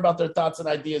don't care about their thoughts and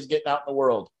ideas getting out in the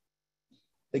world.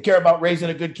 They care about raising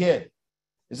a good kid.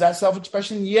 Is that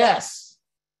self-expression? Yes.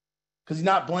 Because he's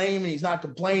not blaming, he's not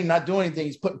complaining, not doing anything.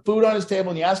 He's putting food on his table,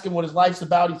 and you ask him what his life's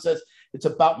about. He says, it's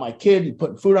about my kid. He's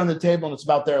putting food on the table, and it's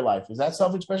about their life. Is that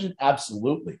self-expression?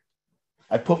 Absolutely.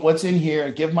 I put what's in here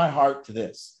and give my heart to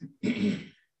this.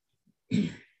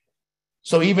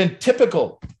 So even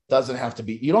typical doesn't have to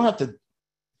be, you don't have to,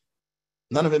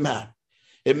 none of it matters.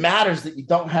 It matters that you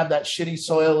don't have that shitty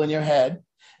soil in your head.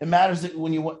 It matters that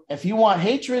if you want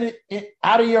hatred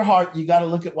out of your heart, you got to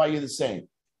look at why you're the same.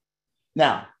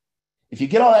 Now, if you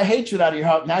get all that hatred out of your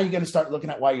heart, now you're going to start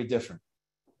looking at why you're different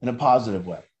in a positive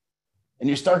way. And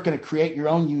you start going to create your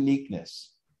own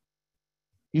uniqueness.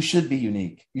 You should be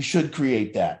unique. You should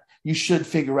create that. You should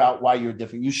figure out why you're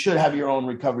different. You should have your own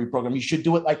recovery program. You should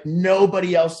do it like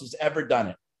nobody else has ever done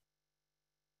it.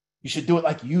 You should do it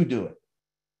like you do it.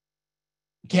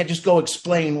 You can't just go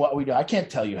explain what we do. I can't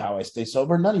tell you how I stay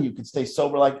sober. None of you can stay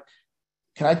sober. Like,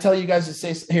 can I tell you guys to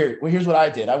say, here, well, here's what I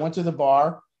did. I went to the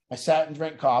bar. I sat and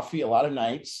drank coffee a lot of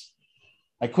nights.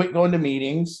 I quit going to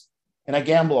meetings, and I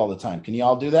gamble all the time. Can you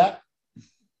all do that?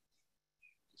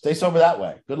 Stay sober that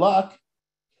way. Good luck.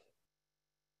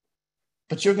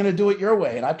 But you're going to do it your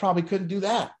way, and I probably couldn't do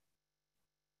that.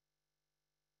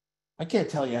 I can't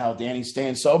tell you how Danny's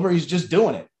staying sober. He's just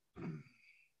doing it.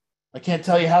 I can't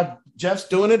tell you how Jeff's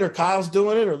doing it or Kyle's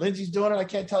doing it or Lindsay's doing it. I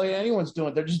can't tell you anyone's doing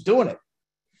it. They're just doing it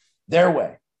their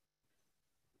way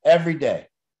every day.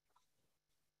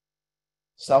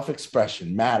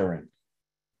 Self-expression, mattering.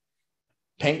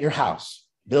 Paint your house.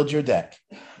 Build your deck.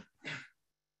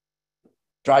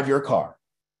 Drive your car.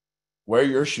 Wear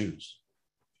your shoes.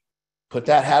 Put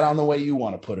that hat on the way you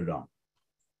want to put it on.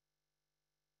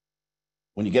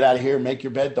 When you get out of here, make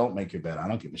your bed. Don't make your bed. I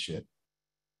don't give a shit.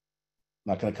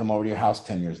 I'm not going to come over to your house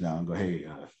 10 years now and go, hey,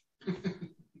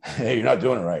 hey, you're not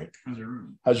doing it right. How's your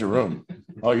room? How's your room?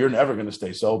 Oh, you're never going to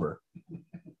stay sober.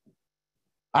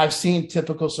 I've seen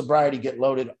typical sobriety get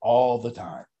loaded all the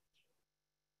time.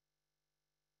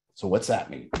 So what's that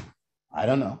mean? I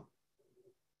don't know.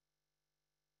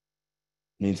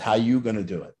 It means how you going to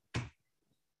do it.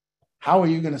 How are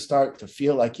you going to start to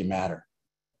feel like you matter?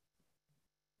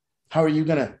 How are you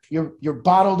going to, you're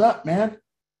bottled up, man.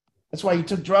 That's why you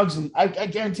took drugs. And I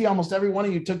guarantee almost every one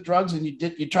of you took drugs and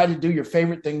you tried to do your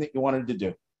favorite thing that you wanted to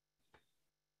do.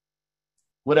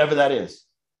 Whatever that is.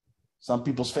 Some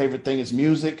people's favorite thing is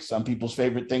music. Some people's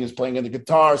favorite thing is playing on the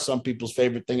guitar. Some people's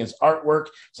favorite thing is artwork.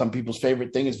 Some people's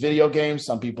favorite thing is video games.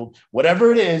 Some people,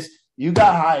 whatever it is, you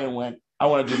got high and went, I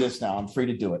want to do this now. I'm free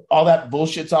to do it. All that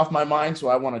bullshit's off my mind, so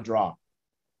I want to draw.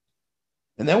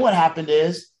 And then what happened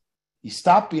is you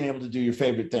stopped being able to do your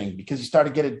favorite thing because you started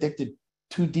to get addicted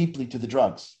too deeply to the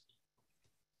drugs.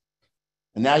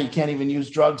 And now you can't even use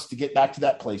drugs to get back to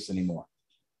that place anymore.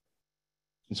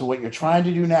 And so what you're trying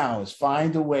to do now is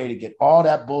find a way to get all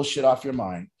that bullshit off your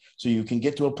mind so you can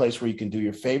get to a place where you can do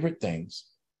your favorite things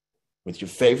with your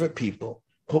favorite people,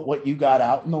 put what you got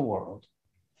out in the world.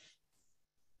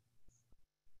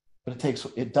 But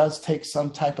it does take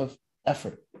some type of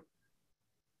effort.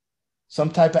 Some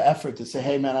type of effort to say,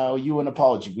 hey, man, I owe you an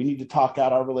apology. We need to talk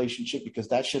out our relationship because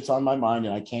that shit's on my mind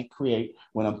and I can't create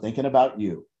when I'm thinking about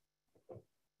you.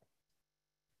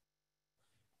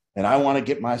 And I want to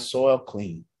get my soil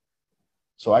clean.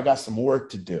 So I got some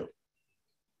work to do.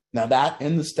 Now that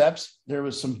in the steps, there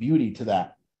was some beauty to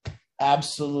that.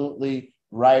 Absolutely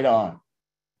right on.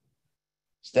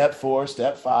 Step 4,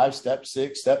 step 5, step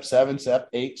 6, step 7, step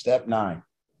 8, step 9.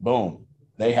 Boom.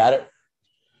 They had it.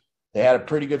 They had a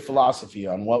pretty good philosophy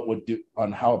on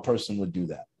on how a person would do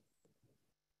that.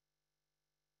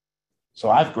 So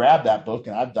I've grabbed that book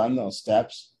and I've done those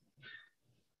steps.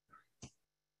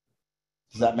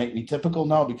 Does that make me typical?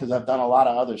 No, because I've done a lot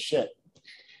of other shit.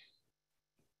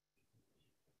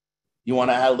 You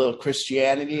want to add a little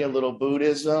Christianity, a little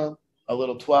Buddhism, a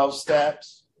little 12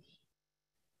 steps?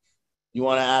 You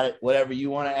want to add it, whatever you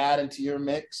want to add into your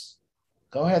mix?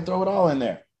 Go ahead, throw it all in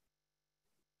there.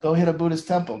 Go hit a Buddhist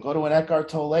temple. Go to an Eckhart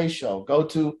Tolle show. Go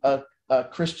to a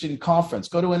Christian conference.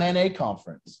 Go to an NA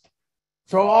conference.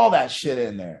 Throw all that shit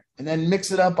in there. And then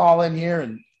mix it up all in here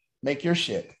and make your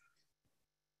shit.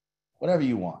 Whatever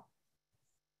you want.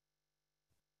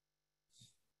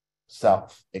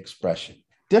 Self-expression.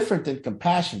 Different than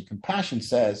compassion. Compassion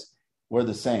says we're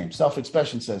the same.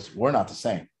 Self-expression says we're not the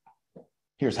same.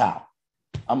 Here's how.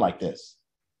 I'm like this.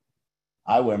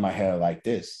 I wear my hair like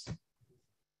this.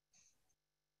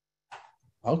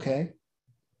 Okay.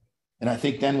 And I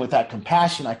think then with that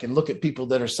compassion, I can look at people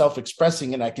that are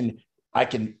self-expressing and I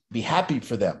can be happy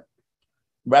for them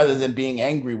rather than being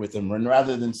angry with them and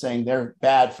rather than saying they're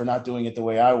bad for not doing it the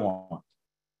way I want.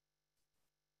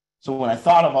 So when I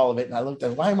thought of all of it and I looked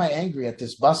at, why am I angry at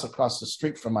this bus across the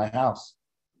street from my house?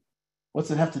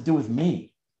 What's it have to do with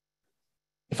me?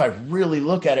 If I really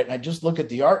look at it and I just look at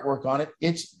the artwork on it,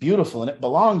 it's beautiful and it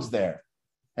belongs there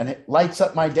and it lights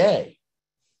up my day.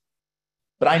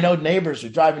 But I know neighbors are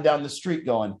driving down the street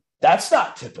going, that's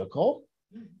not typical.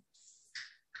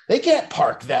 They can't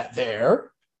park that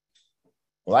there.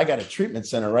 Well, I got a treatment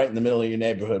center right in the middle of your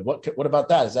neighborhood. What about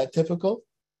that? Is that typical?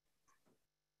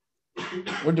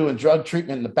 We're doing drug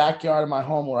treatment in the backyard of my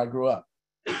home where I grew up,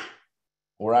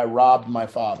 where I robbed my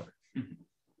father.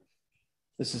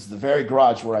 This is the very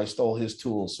garage where I stole his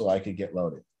tools so I could get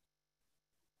loaded.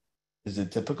 Is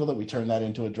it typical that we turn that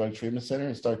into a drug treatment center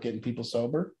and start getting people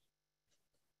sober?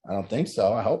 I don't think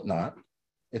so. I hope not.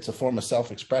 It's a form of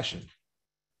self-expression.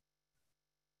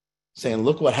 Saying,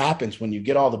 look what happens when you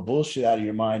get all the bullshit out of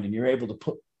your mind and you're able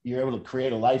to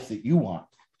create a life that you want.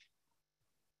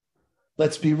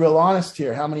 Let's be real honest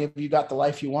here. How many of you got the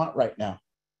life you want right now?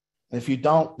 And if you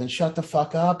don't, then shut the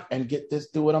fuck up and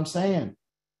do what I'm saying.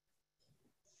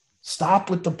 Stop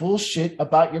with the bullshit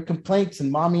about your complaints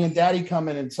and mommy and daddy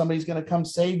coming and somebody's going to come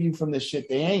save you from this shit.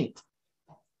 They ain't.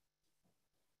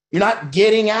 You're not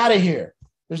getting out of here.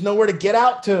 There's nowhere to get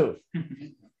out to.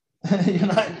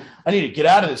 I need to get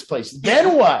out of this place.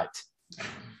 Then what?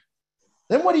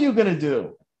 Then what are you going to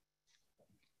do?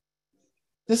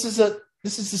 This is the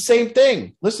same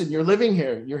thing. Listen, you're living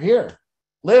here. You're here.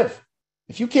 Live.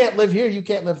 If you can't live here, you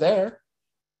can't live there.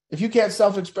 If you can't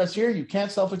self-express here, you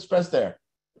can't self-express there.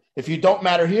 If you don't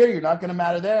matter here, you're not going to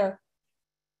matter there.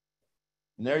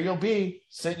 And there you'll be,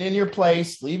 sitting in your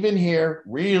place, leaving here,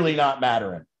 really not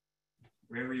mattering.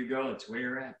 Wherever you go, it's where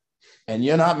you're at. And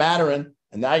you're not mattering.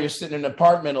 And now you're sitting in an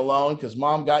apartment alone because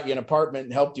mom got you an apartment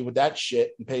and helped you with that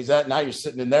shit and pays that. Now you're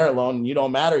sitting in there alone and you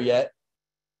don't matter yet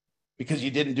because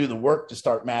you didn't do the work to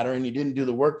start mattering. You didn't do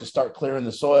the work to start clearing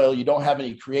the soil. You don't have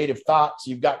any creative thoughts.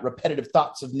 You've got repetitive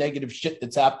thoughts of negative shit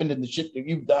that's happened and the shit that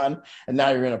you've done. And now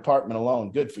you're in an apartment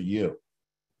alone. Good for you.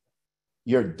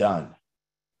 You're done.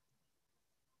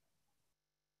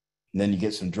 And then you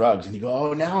get some drugs and you go,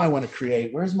 oh, now I want to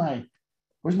create. Where's my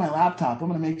laptop? I'm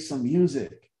going to make some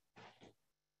music.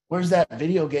 Where's that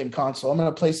video game console? I'm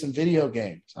going to play some video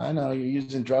games. I know you're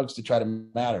using drugs to try to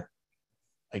matter.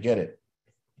 I get it.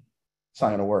 It's not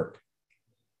going to work.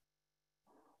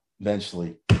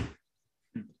 Eventually,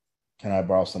 can I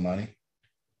borrow some money?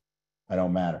 I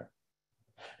don't matter.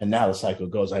 And now the cycle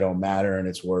goes, I don't matter, and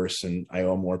it's worse, and I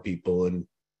owe more people, and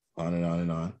on and on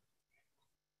and on.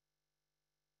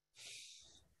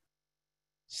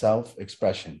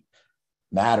 Self-expression.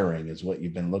 Mattering is what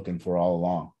you've been looking for all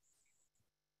along.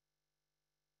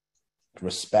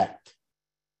 Respect.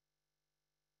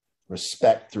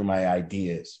 Respect through my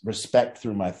ideas. Respect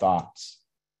through my thoughts.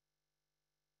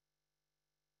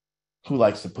 Who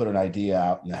likes to put an idea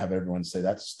out and have everyone say,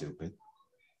 that's stupid?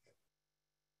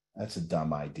 That's a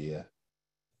dumb idea.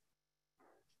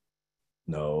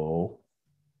 No.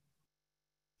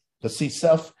 But see,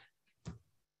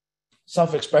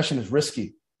 self-expression is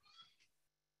risky.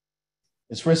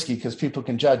 It's risky because people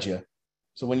can judge you.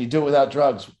 So when you do it without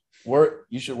drugs,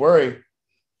 you should worry.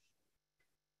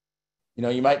 You know,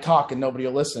 you might talk and nobody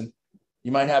will listen.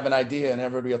 You might have an idea and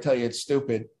everybody will tell you it's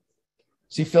stupid.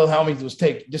 See, Phil Hellmuth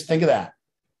just think of that.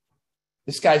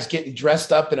 This guy's getting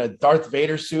dressed up in a Darth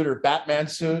Vader suit or Batman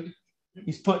suit.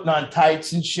 He's putting on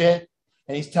tights and shit.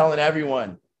 And he's telling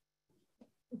everyone.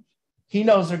 He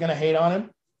knows they're going to hate on him.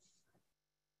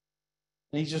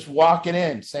 And he's just walking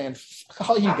in saying, fuck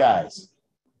all you guys.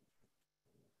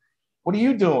 What are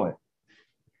you doing?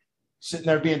 Sitting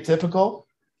there being typical?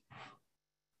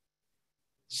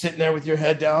 Sitting there with your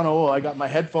head down, oh, I got my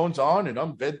headphones on and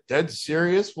I'm dead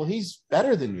serious. Well, he's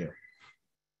better than you.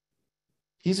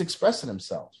 He's expressing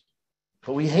himself.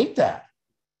 But we hate that.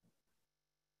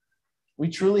 We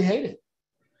truly hate it.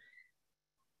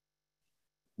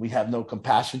 We have no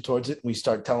compassion towards it. We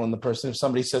start telling the person, if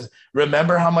somebody says,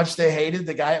 remember how much they hated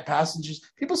the guy at Passengers?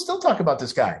 People still talk about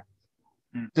this guy.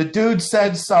 The dude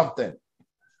said something.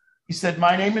 He said,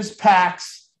 my name is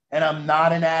Pax and I'm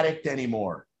not an addict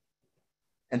anymore.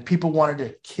 And people wanted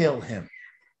to kill him.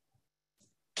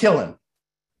 Kill him.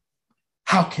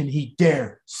 How can he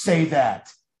dare say that?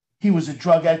 He was a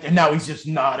drug addict and now he's just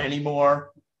not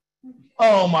anymore.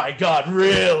 Oh my God,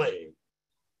 really?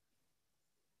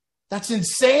 That's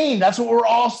insane. That's what we're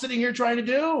all sitting here trying to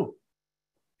do.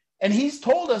 And he's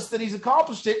told us that he's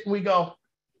accomplished it and we go,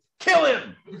 kill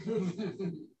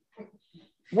him.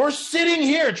 We're sitting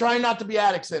here trying not to be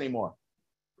addicts anymore.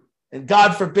 And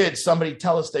God forbid somebody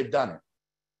tell us they've done it.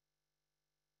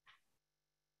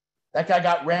 That guy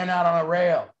got ran out on a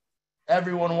rail.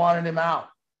 Everyone wanted him out.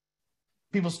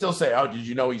 People still say, oh, did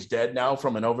you know he's dead now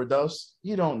from an overdose?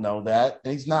 You don't know that,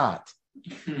 and he's not.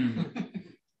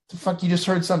 The fuck, you just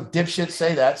heard some dipshit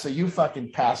say that, so you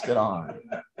fucking passed it on.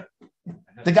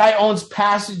 The guy owns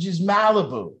Passages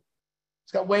Malibu.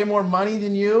 He's got way more money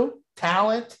than you,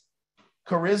 talent,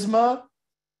 charisma.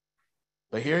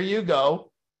 But here you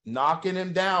go, knocking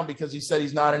him down because he said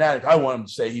he's not an addict. I want him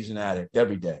to say he's an addict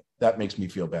every day. That makes me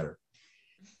feel better.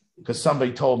 Because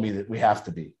somebody told me that we have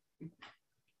to be.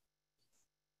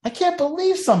 I can't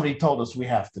believe somebody told us we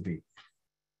have to be.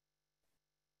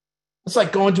 It's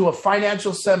like going to a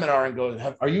financial seminar and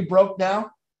go, are you broke now?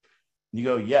 And you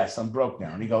go, yes, I'm broke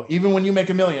now. And you go, even when you make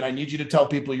 $1 million, I need you to tell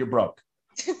people you're broke.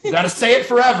 You got to say it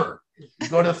forever. You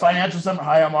go to the financial seminar.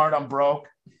 Hi, I'm Art. I'm broke.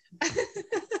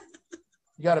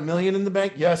 You got $1 million in the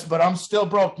bank? Yes, but I'm still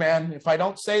broke, man. If I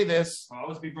don't say this, I'll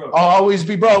always be broke. I'll always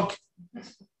be broke.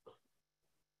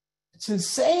 It's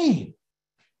insane.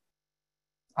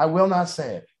 I will not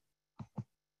say it.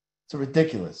 It's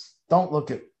ridiculous. Don't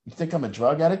look at, you think I'm a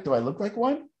drug addict? Do I look like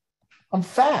one? I'm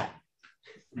fat.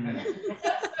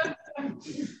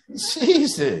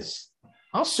 Jesus.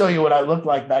 I'll show you what I looked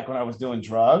like back when I was doing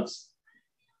drugs.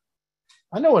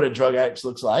 I know what a drug addict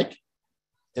looks like.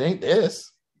 It ain't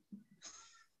this.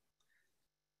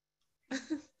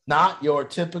 Not your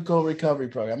typical recovery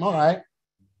program. All right.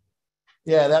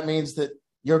 Yeah, that means that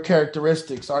your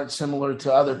characteristics aren't similar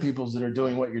to other people's that are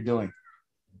doing what you're doing.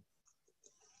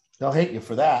 They'll hate you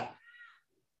for that.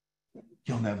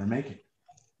 You'll never make it.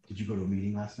 Did you go to a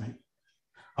meeting last night?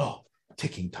 Oh,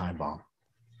 ticking time bomb.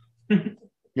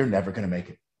 You're never going to make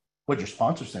it. What'd your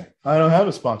sponsor say? I don't have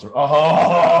a sponsor.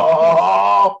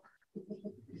 Oh.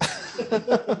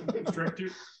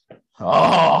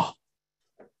 Oh.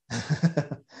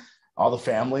 All the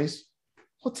families.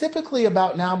 Well, typically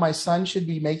about now, my son should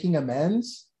be making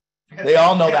amends. They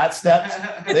all know that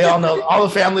step. They all know, all the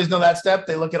families know that step.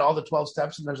 They look at all the 12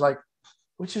 steps and there's like,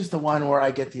 which is the one where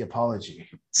I get the apology?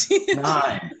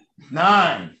 9.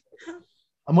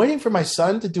 I'm waiting for my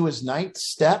son to do his 9th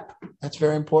step. That's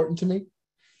very important to me.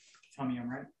 Tell me I'm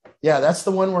right. Yeah, that's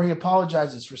the one where he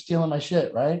apologizes for stealing my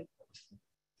shit, right?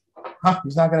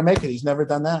 He's not going to make it. He's never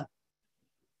done that.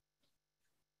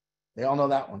 They all know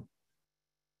that one.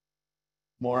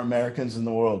 More Americans in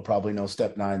the world probably know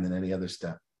step 9 than any other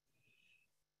step.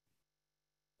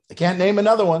 They can't name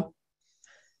another one,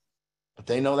 but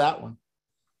they know that one.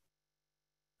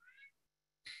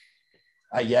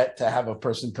 I yet to have a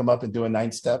person come up and do a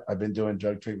 9th step. I've been doing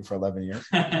drug treatment for 11 years.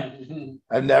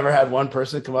 I've never had one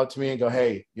person come up to me and go,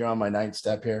 hey, you're on my 9th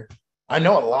step here. I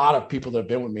know a lot of people that have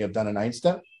been with me have done a 9th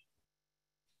step.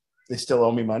 They still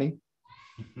owe me money.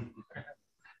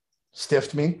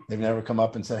 Stiffed me. They've never come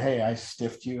up and said, hey, I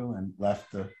stiffed you and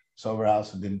left the sober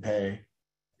house and didn't pay.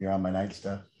 You're on my 9th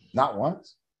step. Not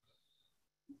once.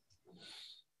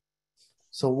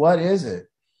 So what is it?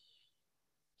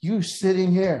 You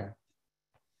sitting here.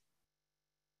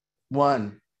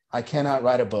 1, I cannot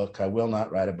write a book. I will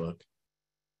not write a book.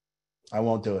 I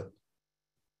won't do it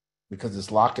because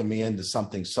it's locking me into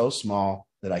something so small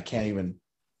that I can't even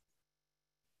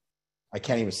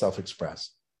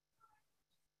self-express.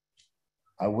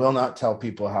 I will not tell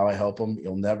people how I help them.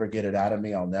 You'll never get it out of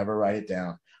me. I'll never write it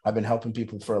down. I've been helping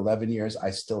people for 11 years.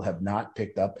 I still have not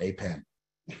picked up a pen.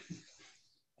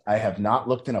 I have not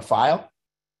looked in a file.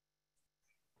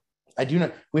 I do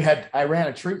not. I ran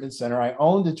a treatment center. I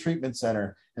owned a treatment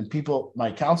center, and people,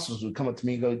 my counselors would come up to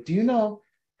me and go, do you know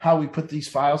how we put these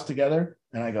files together?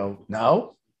 And I go,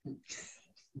 no.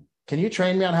 Can you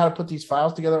train me on how to put these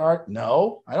files together, Art?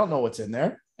 No, I don't know what's in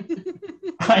there.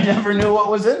 I never knew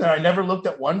what was in there. I never looked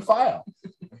at one file.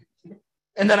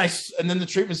 And then the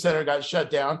treatment center got shut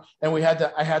down, and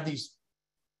I had these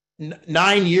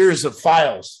 9 years of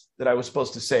files that I was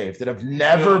supposed to save that have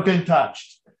never been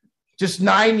touched. Just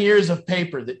 9 years of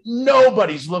paper that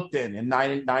nobody's looked in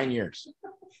 9 years.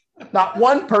 Not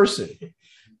one person.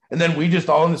 And then we just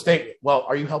all in the state, well,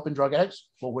 are you helping drug addicts?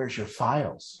 Well, where's your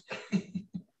files?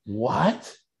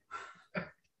 What?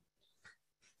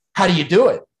 How do you do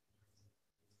it?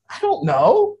 I don't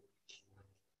know.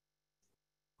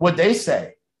 What'd they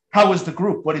say? How was the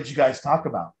group? What did you guys talk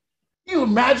about? Can you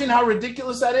imagine how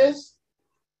ridiculous that is?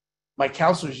 My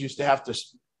counselors used to have to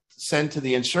send to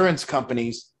the insurance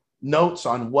companies notes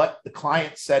on what the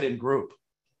client said in group.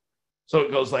 So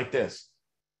it goes like this.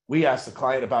 We asked the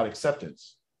client about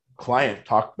acceptance. Client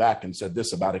talked back and said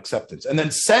this about acceptance, and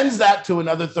then sends that to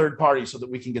another third party so that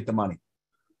we can get the money.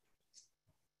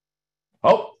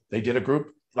 Oh, they did a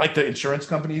group like the insurance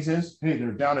companies is. Hey,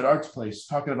 they're down at Art's place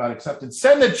talking about acceptance.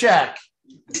 Send the check.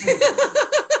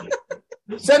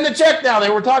 Send the check now. They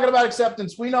were talking about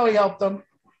acceptance. We know he helped them.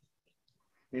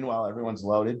 Meanwhile, everyone's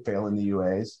loaded, failing the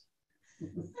UAs.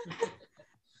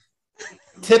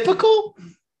 Typical?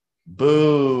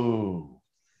 Boo.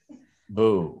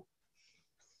 Boo.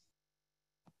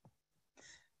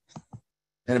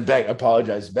 And Beck, I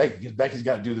apologize to Becky, because Becky's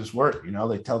got to do this work. You know,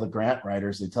 they tell the grant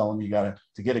writers, they tell them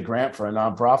to get a grant for a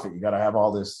nonprofit, you got to have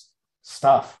all this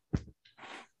stuff.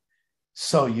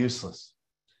 So useless.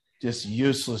 Just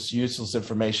useless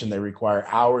information. They require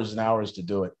hours and hours to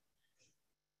do it.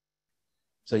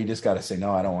 So you just got to say,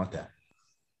 no, I don't want that.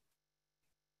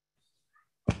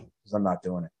 Because I'm not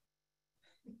doing it.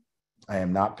 I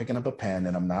am not picking up a pen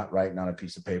and I'm not writing on a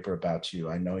piece of paper about you.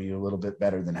 I know you a little bit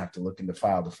better than have to look in the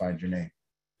file to find your name.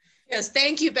 Yes,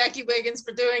 thank you, Becky Wiggins,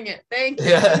 for doing it. Thank you.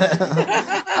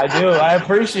 Yeah. I do. I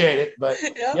appreciate it. But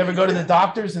yep. You ever go to the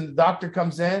doctor's and the doctor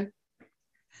comes in,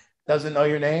 doesn't know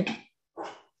your name?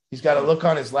 He's got to look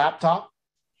on his laptop.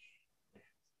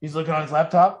 He's looking on his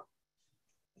laptop,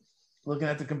 looking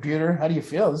at the computer. How do you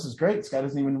feel? This is great. This guy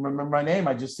doesn't even remember my name.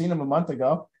 I just seen him a month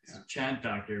ago. It's a Chad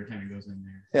doctor every time he goes in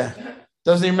there. Yeah.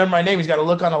 Doesn't even remember my name. He's got to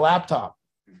look on a laptop.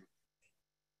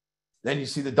 Then you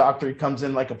see the doctor. He comes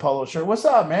in like a polo shirt. What's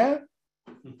up, man?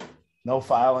 No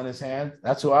file in his hand.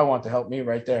 That's who I want to help me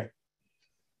right there.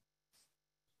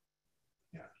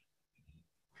 Yeah.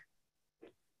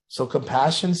 So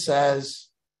compassion says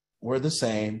we're the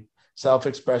same.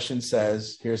 Self-expression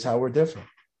says here's how we're different.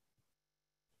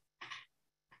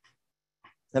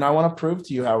 And I want to prove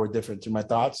to you how we're different through my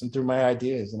thoughts and through my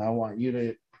ideas. And I want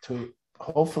you to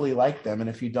hopefully like them. And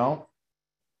if you don't,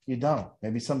 you don't.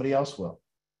 Maybe somebody else will.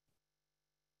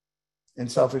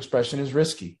 And self-expression is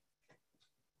risky.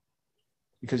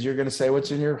 Because you're going to say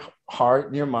what's in your heart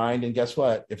and your mind. And guess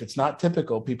what? If it's not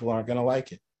typical, people aren't going to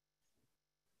like it.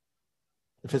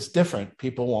 If it's different,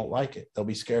 people won't like it. They'll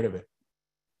be scared of it.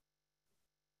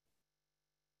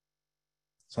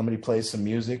 Somebody plays some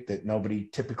music that nobody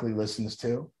typically listens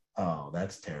to. Oh,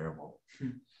 that's terrible.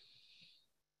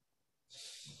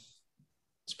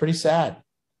 It's pretty sad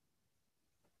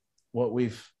what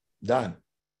we've done.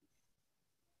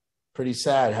 Pretty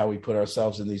sad how we put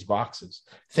ourselves in these boxes.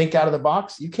 Think out of the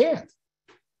box? You can't.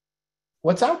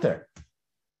 What's out there?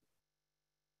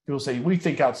 People say, we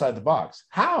think outside the box.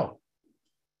 How?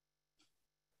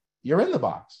 You're in the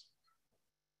box.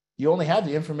 You only have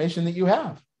the information that you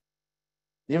have.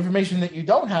 The information that you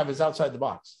don't have is outside the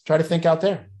box. Try to think out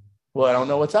there. Well, I don't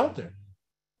know what's out there.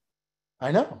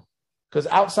 I know. Because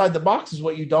outside the box is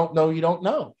what you don't know you don't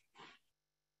know.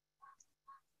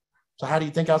 So how do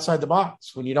you think outside the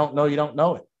box when you don't know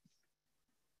it?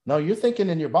 No, you're thinking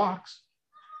in your box.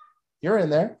 You're in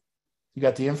there. You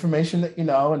got the information that you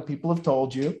know and people have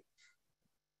told you. And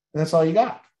that's all you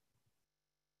got.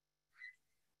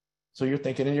 So you're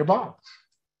thinking in your box.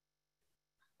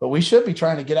 But we should be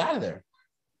trying to get out of there.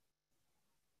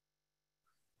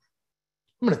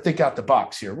 I'm going to think out the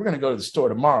box here. We're going to go to the store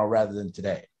tomorrow rather than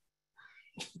today.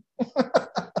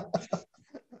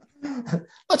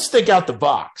 Let's think out the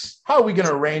box. How are we going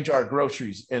to arrange our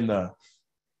groceries in the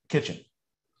kitchen?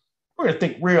 We're going to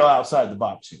think real outside the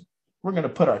box here. We're going to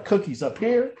put our cookies up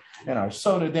here and our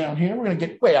soda down here. We're going to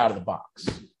get way out of the box.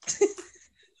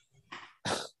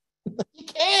 You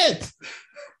can't.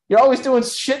 You're always doing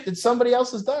shit that somebody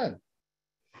else has done.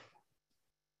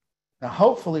 Now,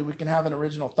 hopefully we can have an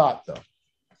original thought, though.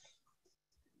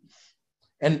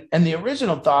 And the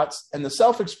original thoughts and the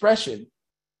self-expression,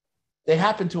 they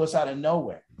happen to us out of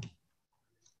nowhere.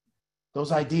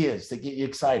 Those ideas that get you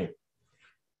excited,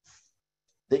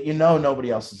 that you know nobody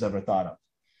else has ever thought of.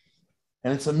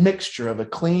 And it's a mixture of a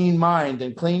clean mind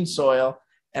and clean soil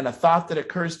and a thought that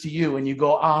occurs to you and you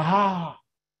go, aha,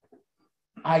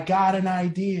 I got an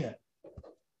idea.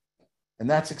 And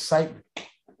that's excitement.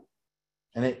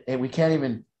 And we can't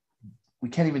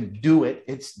even do it.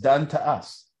 It's done to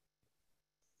us.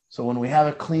 So when we have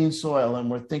a clean soil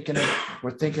and we're thinking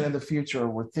of the future,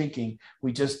 or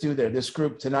we just do there. This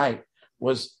group tonight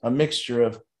was a mixture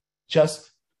of just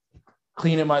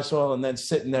cleaning my soil and then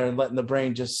sitting there and letting the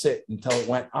brain just sit until it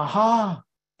went, aha,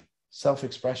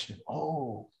 self-expression.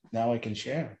 Oh, now I can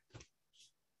share.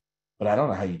 But I don't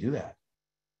know how you do that.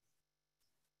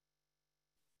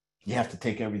 You have to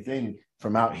take everything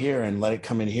from out here and let it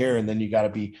come in here. And then you got to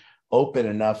be open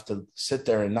enough to sit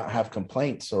there and not have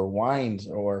complaints or whines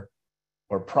or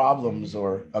problems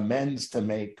or amends to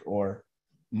make, or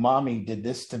mommy did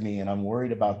this to me and I'm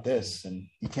worried about this. And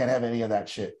you can't have any of that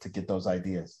shit to get those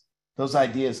ideas. Those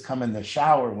ideas come in the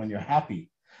shower when you're happy.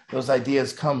 Those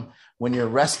ideas come when you're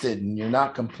rested and you're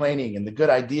not complaining, and the good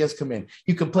ideas come in.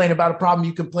 You complain about a problem,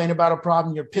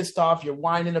 you're pissed off, you're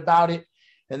whining about it.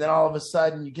 And then all of a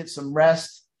sudden you get some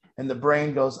rest and the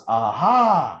brain goes,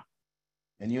 aha,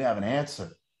 and you have an answer.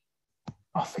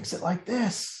 I'll fix it like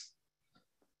this.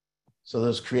 So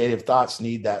those creative thoughts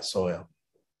need that soil.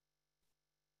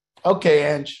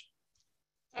 Okay, Ange.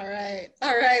 All right.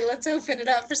 Let's open it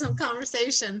up for some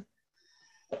conversation.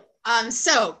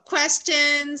 So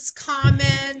questions,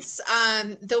 comments,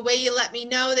 the way you let me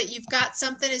know that you've got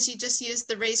something is you just use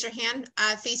the raise your hand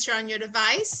feature on your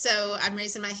device. So I'm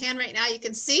raising my hand right now, you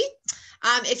can see.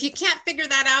 If you can't figure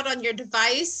that out on your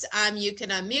device, you can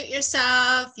unmute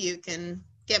yourself, you can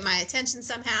get my attention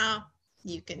somehow,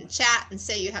 you can chat and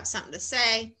say you have something to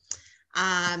say.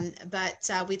 But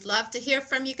we'd love to hear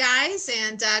from you guys,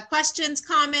 and questions,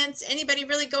 comments, anybody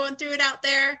really going through it out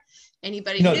there?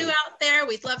 Anybody new out there?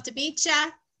 We'd love to meet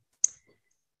you.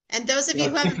 And those of you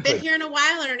who haven't been here in a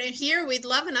while and are new here, we'd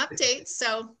love an update.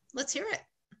 So let's hear it.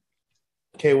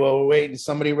 Okay, well, we're waiting.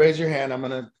 Somebody raise your hand. I'm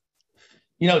going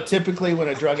to, typically when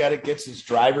a drug addict gets his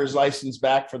driver's license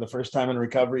back for the first time in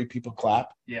recovery, people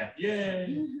clap. Yeah.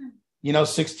 Yay.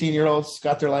 16-year-olds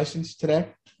got their license today.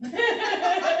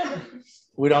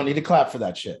 We don't need to clap for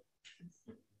that shit.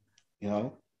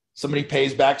 Somebody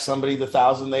pays back somebody the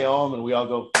 $1,000 they owe them, and we all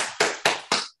go,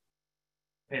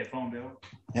 pay a phone bill.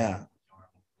 Yeah.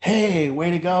 Hey,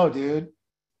 way to go, dude.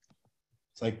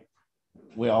 It's like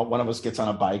one of us gets on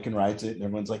a bike and rides it, and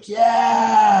everyone's like,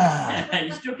 yeah.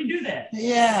 You still can do that.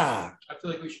 Yeah. I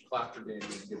feel like we should clap for Danny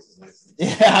when he gets his license.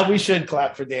 Yeah, we should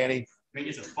clap for Danny. Maybe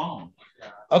it's a phone.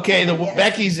 Okay,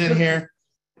 Becky's in here.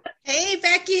 Hey,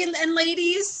 Becky and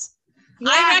ladies. Yeah.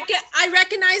 I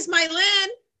recognize Mylin.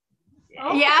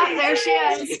 Oh, yeah, there she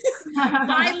is.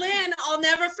 Mylin, I'll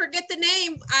never forget the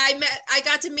name. I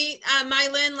got to meet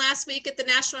Mylin last week at the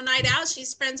National Night Out.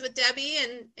 She's friends with Debbie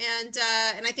and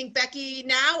I think Becky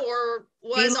now or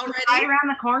was already right around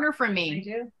the corner from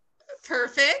me.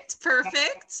 Perfect.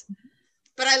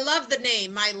 But I love the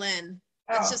name Mylin.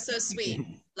 It's just so sweet.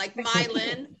 Like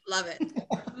Mylin, love it.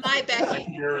 My Becky. Like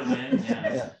your Lynn,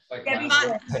 yeah.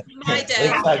 My Deb.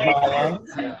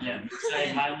 Yeah.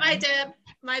 My Deb.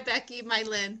 My Becky, my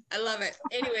Lynn. I love it.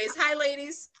 Anyways, hi,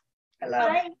 ladies. Hello.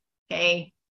 Hi.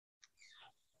 Hey.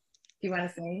 Do you want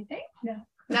to say anything?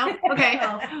 No? Okay.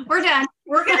 We're done.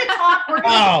 We're going to talk. So,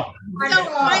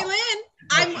 my Lynn,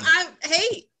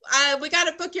 hey, we got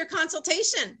to book your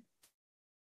consultation.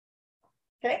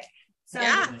 Okay. So,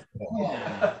 yeah,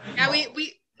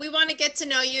 we want to get to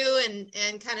know you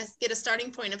and kind of get a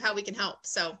starting point of how we can help.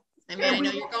 So, I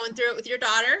know you're going through it with your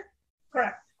daughter.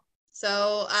 Correct.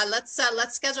 So let's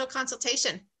schedule a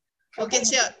consultation. We'll get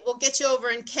you over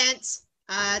in Kent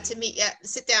to meet you,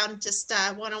 sit down just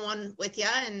one-on-one with you.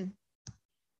 And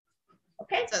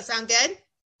okay, does that sound good?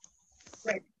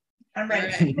 Great. I'm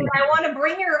ready. Right. I want to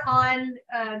bring her on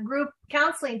group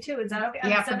counseling too. Is that okay?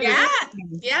 Yeah,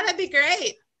 that'd be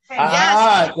great.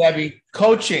 Yes. Debbie,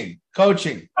 coaching. I'm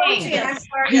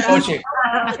sorry. Coaching.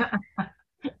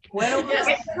 Well, get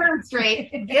it straight.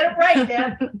 Get it right,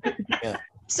 Deb. Yeah.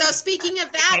 So speaking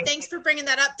of that, thanks for bringing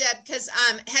that up, Deb, because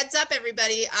heads up,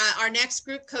 everybody, our next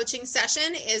group coaching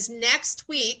session is next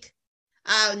week,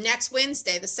 next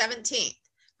Wednesday, the 17th.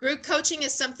 Group coaching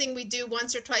is something we do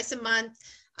once or twice a month.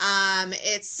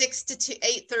 It's 6 to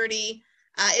 8:30.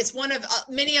 It's one of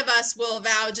many of us will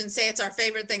vouch and say it's our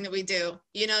favorite thing that we do.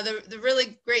 The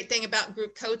really great thing about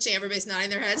group coaching, everybody's nodding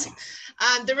their heads.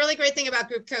 The really great thing about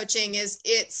group coaching is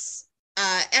it's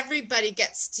everybody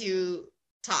gets to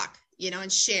talk,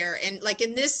 and share. And like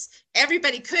in this,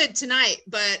 everybody could tonight,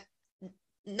 but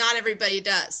not everybody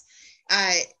does.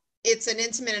 It's an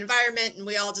intimate environment and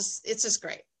it's just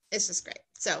great. It's just great.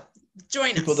 So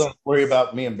join us. People don't worry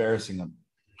about me embarrassing them.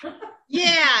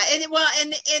 Yeah.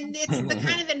 And it's the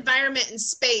kind of environment and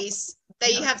space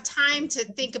that you have time to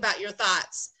think about your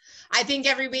thoughts. I think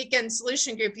every weekend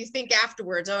solution group, you think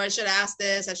afterwards, I should have asked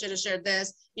this, I should have shared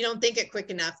this. You don't think it quick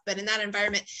enough, but in that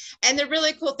environment. And the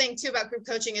really cool thing too about group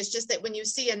coaching is just that when you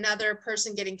see another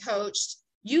person getting coached,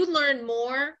 you learn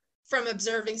more from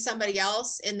observing somebody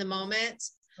else in the moment.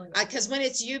 Because when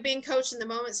it's you being coached in the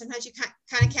moment, sometimes you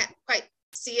kind of can't quite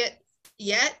see it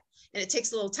yet. And it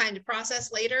takes a little time to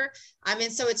process later.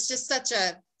 So it's just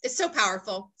it's so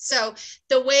powerful. So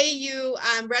the way you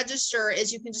register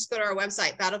is you can just go to our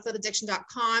website,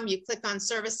 battlefieldaddiction.com. You click on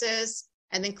services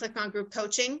and then click on group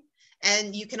coaching.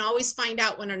 And you can always find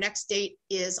out when our next date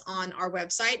is on our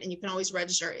website, and you can always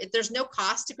register. There's no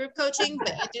cost to group coaching,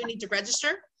 but you do need to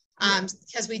register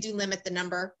because we do limit the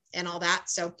number and all that.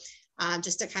 So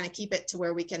just to kind of keep it to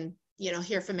where we can,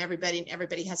 hear from everybody, and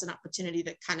everybody has an opportunity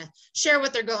to kind of share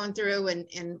what they're going through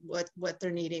and what they're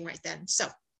needing right then. So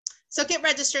get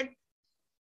registered.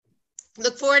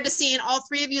 Look forward to seeing all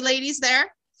three of you ladies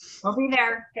there. We'll be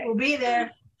there. We'll be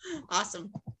there.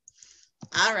 Awesome.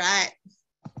 All right.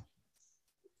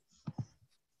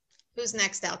 Who's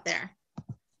next out there?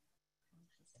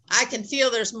 I can feel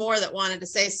there's more that wanted to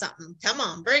say something. Come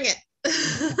on, bring it.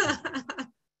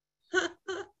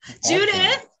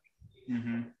 Judith,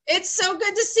 it's so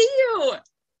good to see you.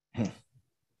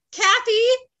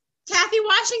 Kathy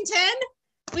Washington,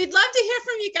 we'd love to hear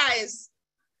from you guys.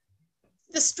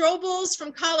 The Strobels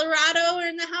from Colorado are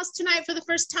in the house tonight for the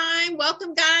first time.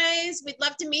 Welcome, guys. We'd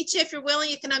love to meet you. If you're willing,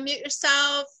 you can unmute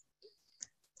yourself.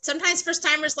 Sometimes first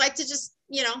timers like to just,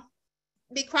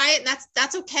 be quiet, and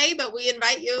that's okay, but we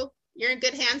invite you. You're in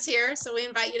good hands here, so we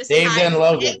invite you to say David hi. and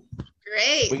Logan.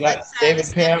 Great. We got David,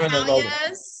 Pam, and then Logan.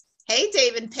 Hey,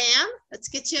 David, Pam. Let's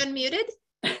get you unmuted.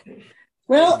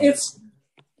 Well,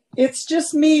 it's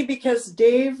just me because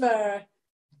Dave,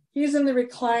 he's in the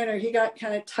recliner. He got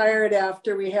kind of tired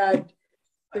after we had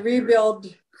the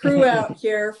rebuild crew out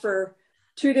here for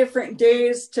 2 different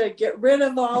days to get rid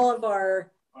of all of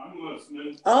our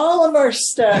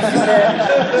stuff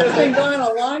that has been gone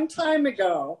a long time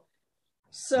ago.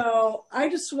 So I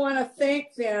just want to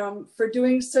thank them for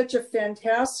doing such a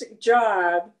fantastic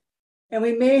job. And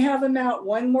we may have them out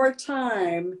one more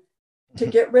time to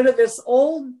get rid of this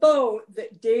old boat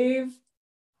that Dave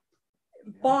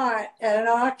bought at an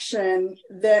auction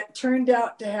that turned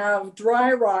out to have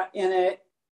dry rot in it.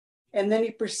 And then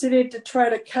he proceeded to try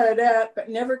to cut it up, but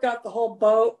never got the whole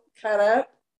boat cut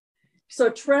up. So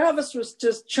Travis was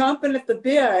just chomping at the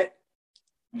bit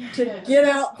to get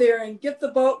out there and get the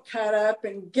boat cut up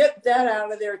and get that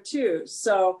out of there too.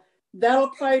 So that'll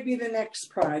probably be the next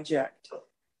project.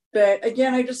 But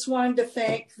again, I just wanted to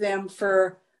thank them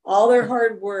for all their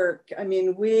hard work. I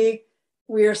mean, we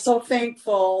are so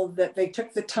thankful that they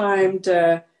took the time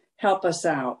to help us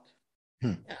out.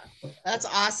 That's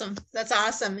awesome. That's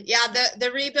awesome. Yeah,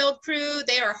 the rebuild crew,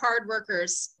 they are hard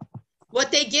workers. What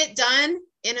they get done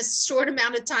in a short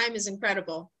amount of time is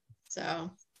incredible. So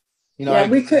we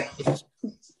couldn't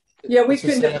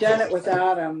have done it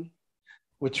without him.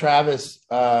 With Travis,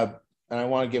 and I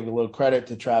want to give a little credit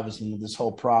to Travis in this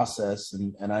whole process.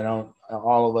 And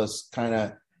all of us kind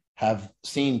of have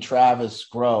seen Travis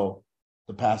grow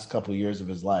the past couple of years of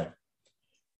his life.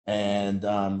 And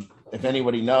if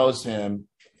anybody knows him,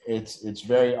 it's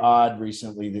very odd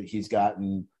recently that he's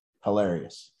gotten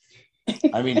hilarious.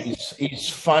 I mean, he's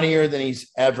funnier than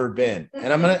he's ever been.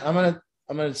 And I'm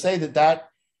gonna say that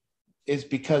is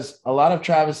because a lot of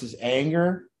Travis's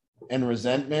anger and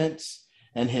resentments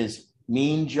and his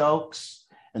mean jokes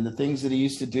and the things that he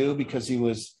used to do because he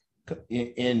was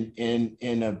in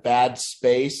a bad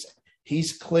space,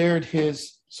 he's cleared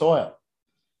his soil.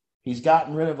 He's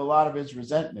gotten rid of a lot of his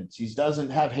resentments. He doesn't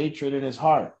have hatred in his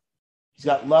heart. He's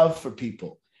got love for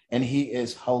people, and he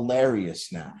is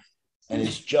hilarious now. And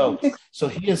his jokes. So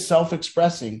he is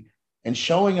self-expressing and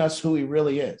showing us who he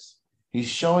really is. He's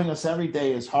showing us every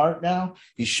day his heart now.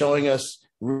 He's showing us.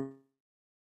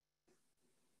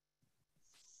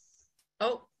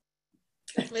 Oh,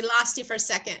 we lost you for a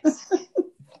second.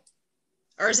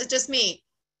 Or is it just me?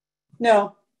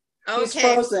 No. Okay. He's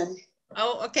frozen.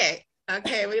 Oh, okay.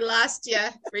 Okay, we lost you.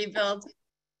 Rebuild.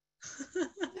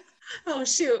 Oh,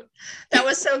 shoot. That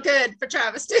was so good for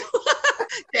Travis too.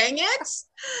 Dang it.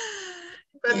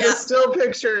 But the still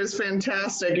picture is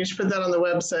fantastic. You should put that on the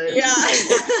website. Yeah.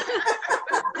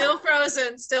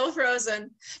 Still frozen.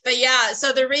 But yeah,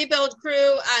 so the rebuild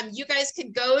crew, you guys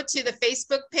could go to the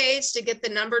Facebook page to get the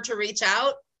number to reach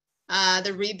out.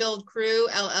 The Rebuild Crew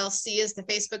LLC is the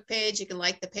Facebook page. You can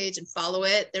like the page and follow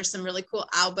it. There's some really cool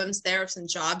albums there of some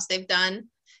jobs they've done.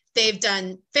 They've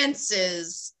done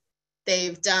fences.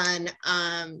 They've done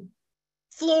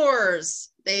floors.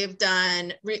 They've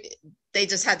done, they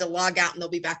just had to log out and they'll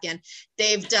be back in.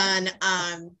 They've done,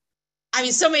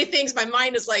 so many things. My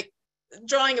mind is like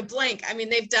drawing a blank. I mean,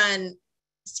 they've done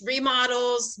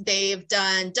remodels. They've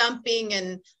done dumping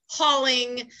and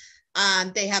hauling.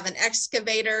 They have an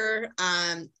excavator.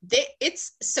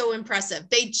 It's so impressive.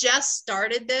 They just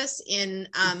started this in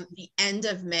the end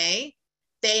of May.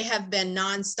 They have been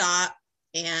nonstop,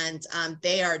 and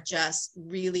they are just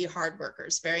really hard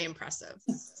workers. Very impressive.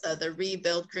 So the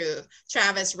Rebuild Crew,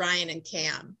 Travis, Ryan, and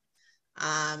Cam.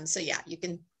 So yeah, you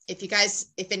can,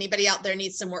 if anybody out there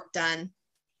needs some work done,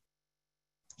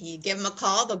 you give them a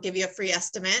call. They'll give you a free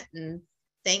estimate. And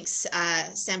thanks,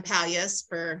 Sampalius,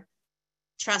 for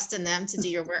trusting them to do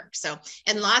your work. So,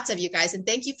 and lots of you guys, and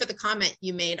thank you for the comment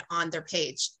you made on their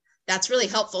page. That's really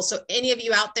helpful. So any of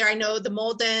you out there, I know the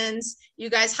Moldens, you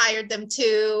guys hired them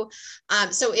too.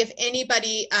 So if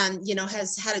anybody,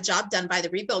 has had a job done by the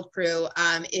Rebuild Crew,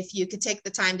 if you could take the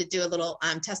time to do a little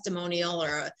testimonial,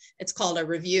 or it's called a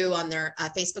review on their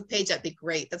Facebook page, that'd be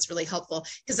great. That's really helpful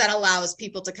because that allows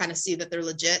people to kind of see that they're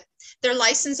legit. They're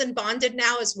licensed and bonded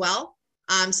now as well.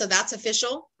 So that's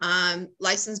official.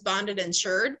 Licensed, bonded,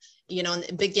 insured. You know, in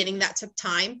the beginning that took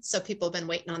time. So people have been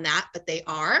waiting on that, but they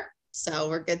are. So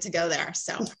we're good to go there.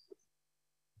 So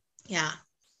yeah.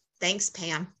 Thanks,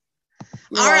 Pam.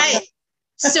 All right.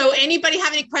 So anybody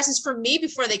have any questions for me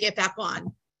before they get back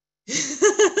on?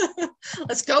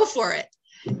 Let's go for it.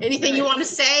 Anything you want to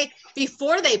say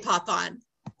before they pop on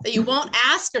that you won't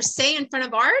ask or say in front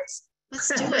of Arts? Let's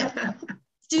do it.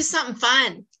 Do something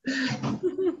fun.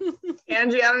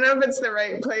 Angie, I don't know if it's the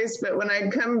right place, but when I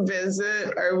come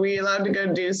visit, are we allowed to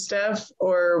go do stuff,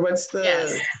 or what's the?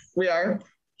 Yes. We are.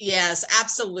 Yes,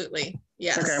 absolutely.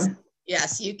 Yes. Okay.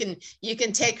 Yes, you can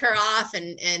take her off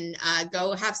and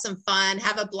go have some fun,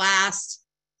 have a blast.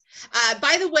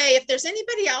 By the way, if there's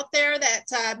anybody out there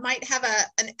that might have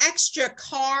an extra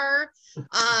car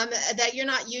that you're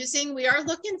not using, we are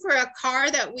looking for a car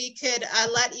that we could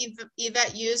let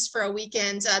Yvette use for a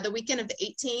weekend, the weekend of the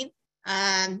 18th.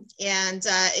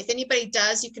 If anybody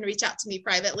does, you can reach out to me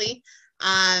privately.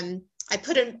 I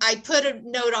put a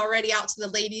note already out to the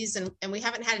ladies, and we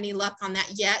haven't had any luck on that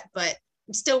yet, but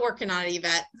I'm still working on it,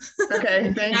 Yvette.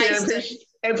 Okay, thank you.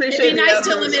 I appreciate It'd be nice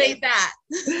to eliminate that.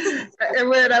 It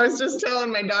would. I was just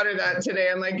telling my daughter that today.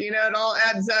 I'm like, it all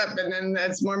adds up, and then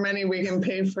that's more money we can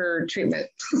pay for treatment.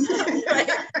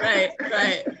 Right.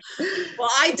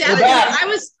 Well,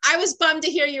 I was bummed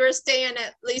to hear you were staying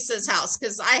at Lisa's house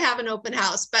because I have an open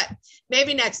house, but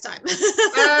maybe next time.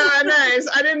 Nice.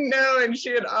 I didn't know, and she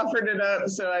had offered it up,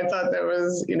 so I thought that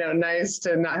was, nice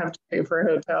to not have to pay for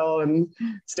a hotel and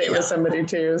stay with somebody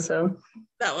too. So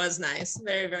that was nice.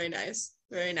 Very, very nice.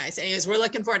 Very nice. Anyways, we're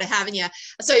looking forward to having you.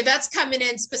 So Yvette's coming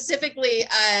in specifically,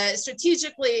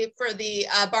 strategically for the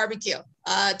barbecue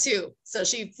too. So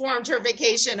she formed her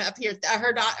vacation up here.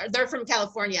 Her daughter, they're from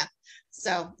California.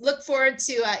 So look forward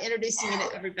to introducing you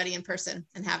to everybody in person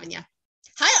and having you.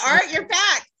 Hi, Art, you're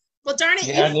back. Well, darn it,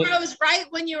 you froze right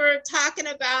when you were talking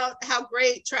about how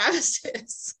great Travis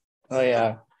is. Oh,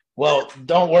 yeah. Well,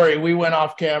 don't worry. We went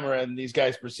off camera and these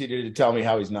guys proceeded to tell me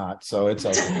how he's not. So it's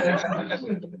okay.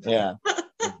 Yeah.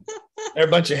 They're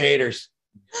a bunch of haters.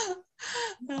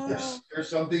 There's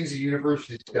some things the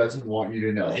university doesn't want you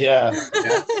to know. Yeah.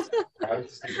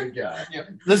 Travis is a good guy.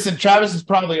 Listen, Travis is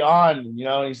probably on,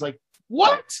 and he's like,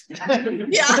 what?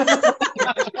 Yeah.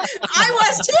 I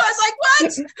was too. I was like,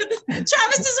 what?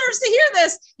 Travis deserves to hear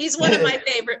this. He's one of my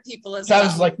favorite people as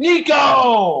Travis is like,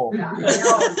 Nico! I'm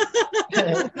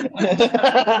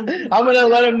going to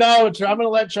let him know. I'm going to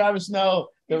let Travis know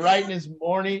that right in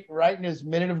his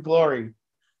minute of glory,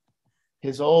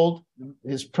 his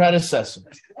predecessor.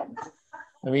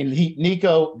 I mean,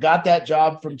 Nico got that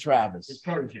job from Travis.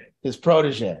 His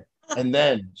protege. And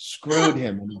then screwed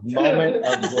him in his moment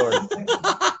of glory.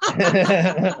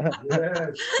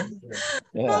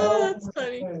 Yeah. Oh, that's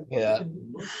funny. Yeah.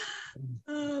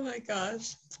 Oh my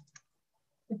gosh.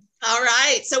 All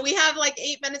right. So we have like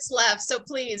 8 minutes left. So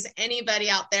please, anybody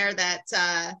out there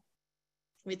that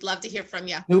we'd love to hear from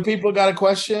you. New people got a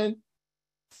question?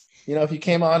 If you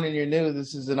came on and you're new,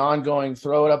 this is an ongoing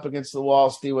throw it up against the wall,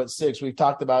 Steve at 6. We've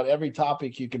talked about every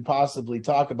topic you can possibly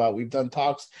talk about. We've done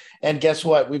talks, and guess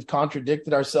what? We've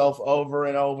contradicted ourselves over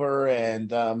and over.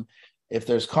 And if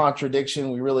there's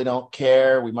contradiction, we really don't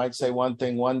care. We might say one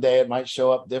thing one day, it might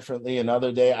show up differently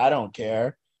another day. I don't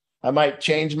care. I might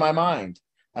change my mind.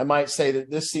 I might say that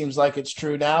this seems like it's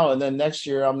true now, and then next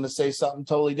year I'm going to say something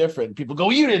totally different. People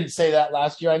go, you didn't say that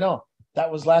last year. I know. That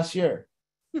was last year.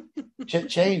 Shit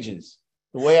changes.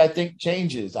 The way I think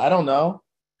changes. I don't know.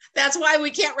 That's why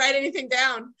we can't write anything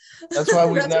down. That's why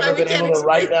we've never been able to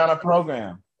write down a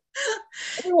program.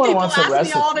 Everyone wants a recipe. People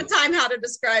ask me all the time how to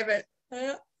describe it.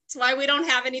 That's why we don't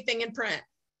have anything in print.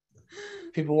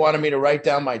 People wanted me to write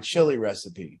down my chili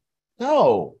recipe.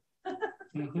 No.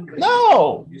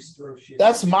 No.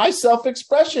 That's my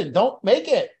self-expression. Don't make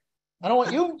it. I don't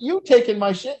want you taking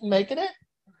my shit and making it.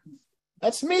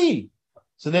 That's me.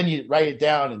 So then you write it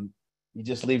down and you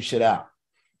just leave shit out.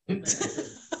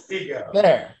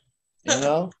 There.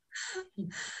 Oh,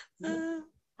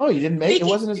 you didn't make it.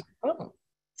 Wasn't as. Oh.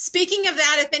 Speaking of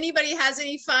that, if anybody has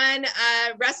any fun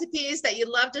recipes that you'd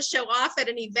love to show off at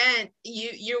an event,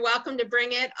 you're welcome to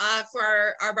bring it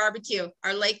for our barbecue,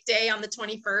 our lake day on the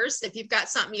 21st. If you've got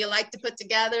something you like to put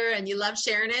together and you love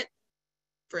sharing it,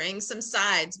 bring some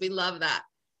sides. We love that.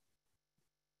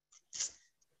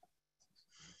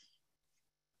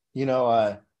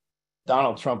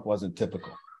 Donald Trump wasn't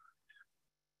typical.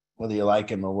 Whether you like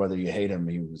him or whether you hate him,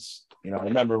 he was, I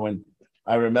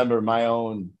remember my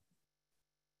own,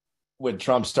 when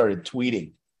Trump started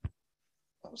tweeting,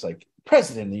 I was like,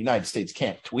 President of the United States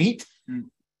can't tweet?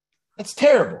 That's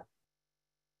terrible.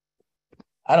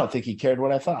 I don't think he cared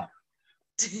what I thought.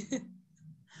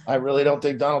 I really don't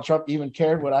think Donald Trump even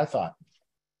cared what I thought.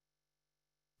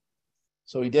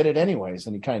 So he did it anyways,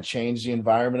 and he kind of changed the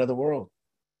environment of the world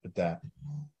with that.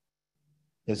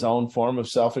 His own form of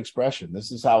self-expression.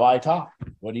 This is how I talk.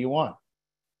 What do you want?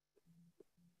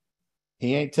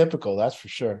 He ain't typical, that's for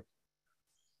sure.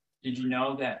 Did you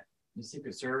know that the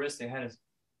Secret Service,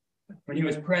 when he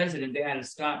was president, they had to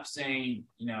stop saying,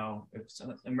 if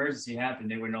some emergency happened,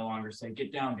 they would no longer say,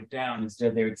 get down, get down.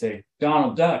 Instead, they would say,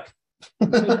 Donald Duck.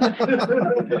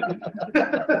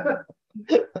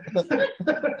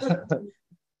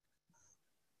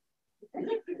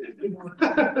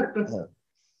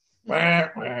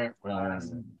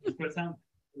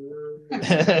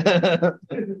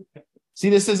 See,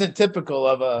 this isn't typical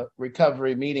of a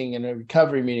recovery meeting. In a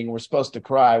recovery meeting, we're supposed to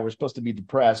cry. We're supposed to be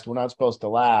depressed. We're not supposed to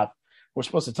laugh. We're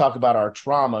supposed to talk about our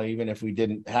trauma, even if we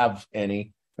didn't have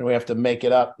any. And we have to make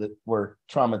it up that we're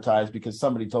traumatized because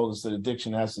somebody told us that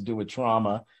addiction has to do with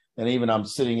trauma. And even I'm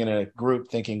sitting in a group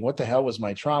thinking, what the hell was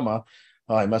my trauma?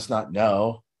 Oh, I must not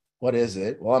know. What is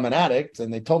it? Well, I'm an addict,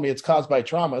 and they told me it's caused by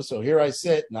trauma. So here I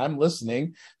sit, and I'm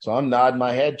listening. So I'm nodding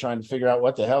my head, trying to figure out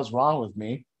what the hell's wrong with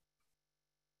me.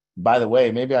 By the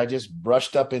way, maybe I just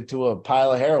brushed up into a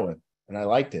pile of heroin, and I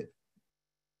liked it.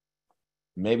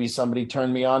 Maybe somebody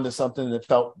turned me on to something that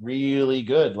felt really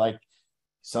good, like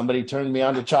somebody turned me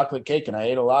on to chocolate cake, and I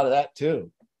ate a lot of that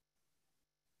too.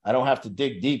 I don't have to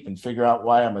dig deep and figure out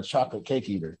why I'm a chocolate cake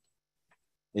eater.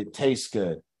 It tastes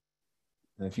good.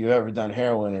 And if you've ever done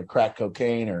heroin or crack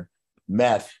cocaine or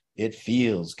meth, it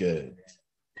feels good.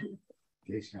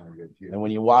 And when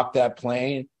you walk that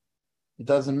plane, it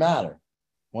doesn't matter.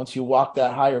 Once you walk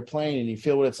that higher plane and you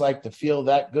feel what it's like to feel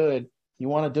that good, you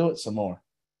want to do it some more.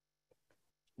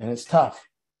 And it's tough.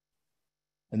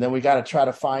 And then we got to try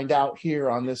to find out here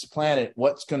on this planet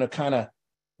what's going to kind of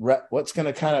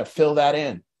fill that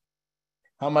in.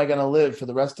 How am I going to live for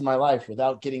the rest of my life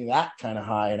without getting that kind of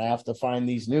high? And I have to find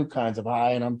these new kinds of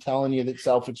high. And I'm telling you that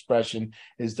self-expression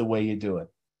is the way you do it.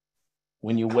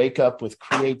 When you wake up with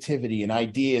creativity and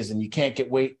ideas, and you can't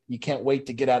wait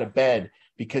to get out of bed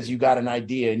because you got an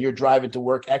idea, and you're driving to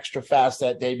work extra fast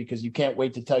that day because you can't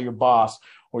wait to tell your boss,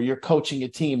 or you're coaching a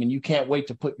team and you can't wait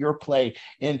to put your play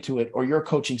into it, or your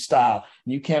coaching style,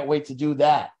 and you can't wait to do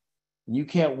that. And you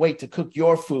can't wait to cook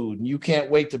your food, and you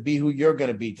can't wait to be who you're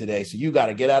going to be today. So you got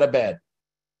to get out of bed.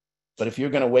 But if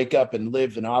you're going to wake up and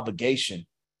live an obligation,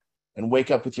 and wake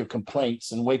up with your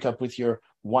complaints, and wake up with your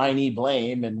whiny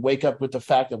blame, and wake up with the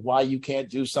fact of why you can't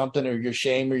do something, or your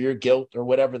shame or your guilt or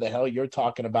whatever the hell you're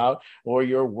talking about, or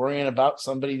you're worrying about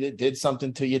somebody that did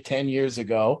something to you 10 years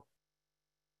ago,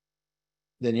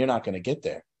 then you're not going to get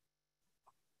there.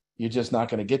 You're just not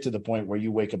going to get to the point where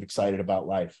you wake up excited about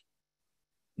life.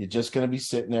 You're just going to be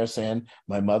sitting there saying,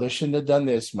 my mother shouldn't have done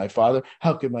this. My father,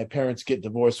 how could my parents get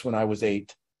divorced when I was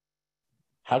 8?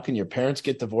 How can your parents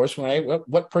get divorced when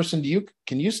what person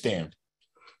can you stand?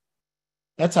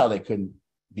 That's how they couldn't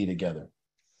be together.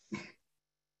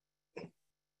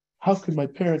 How could my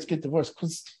parents get divorced?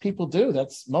 Because people do.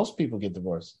 Most people get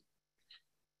divorced.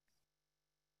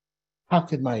 How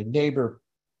could my neighbor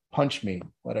punch me?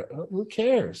 Whatever. Who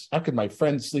cares? How could my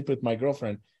friend sleep with my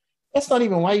girlfriend? That's not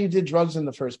even why you did drugs in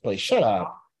the first place. Shut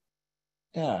up.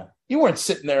 Yeah. You weren't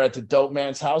sitting there at the dope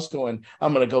man's house going,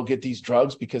 I'm going to go get these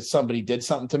drugs because somebody did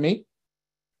something to me.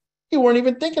 You weren't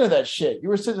even thinking of that shit. You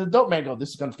were sitting at the dope man going, this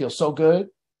is going to feel so good.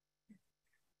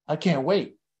 I can't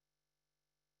wait.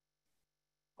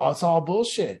 Oh, it's all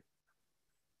bullshit.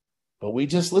 But we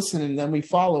just listen and then we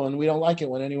follow, and we don't like it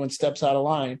when anyone steps out of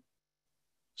line.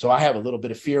 So I have a little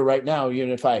bit of fear right now,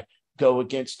 even if I go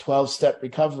against 12-step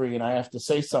recovery and I have to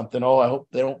say something. Oh, I hope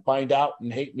they don't find out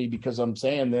and hate me because I'm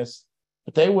saying this.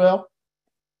 But they will.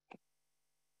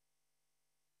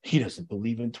 He doesn't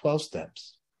believe in 12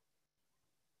 steps.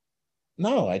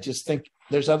 No, I just think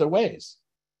there's other ways.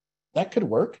 That could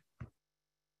work.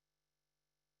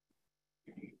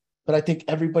 But I think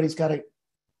everybody's got to,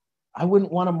 I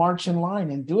wouldn't want to march in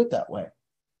line and do it that way.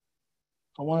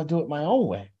 I want to do it my own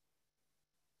way.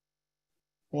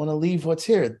 I want to leave what's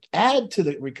here. Add to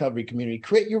the recovery community.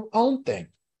 Create your own thing.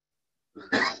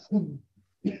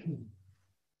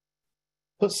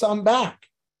 Put something back.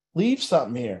 Leave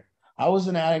something here. I was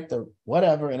an addict or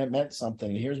whatever, and it meant something.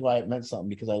 And here's why it meant something,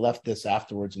 because I left this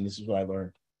afterwards, and this is what I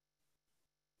learned.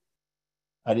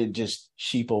 I didn't just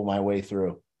sheeple my way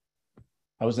through.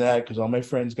 I was an addict because all my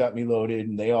friends got me loaded,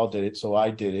 and they all did it, so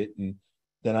I did it. And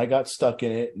then I got stuck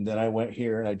in it, and then I went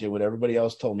here, and I did what everybody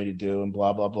else told me to do, and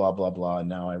blah, blah, blah, blah, blah. And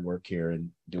now I work here and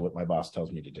do what my boss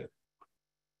tells me to do.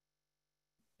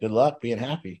 Good luck being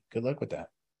happy. Good luck with that.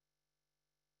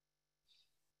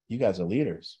 You guys are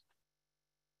leaders.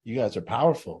 You guys are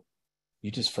powerful.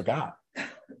 You just forgot.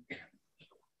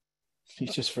 You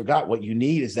just forgot what you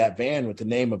need is that van with the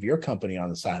name of your company on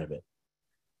the side of it.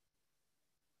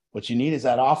 What you need is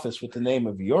that office with the name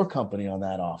of your company on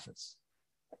that office.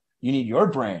 You need your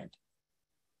brand.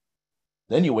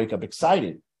 Then you wake up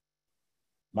excited.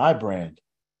 My brand.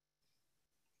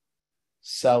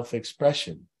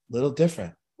 Self-expression. Little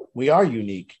different. We are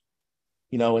unique.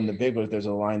 You know, in the big book, there's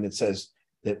a line that says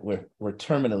that we're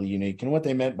terminally unique. And what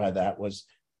they meant by that was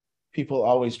people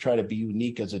always try to be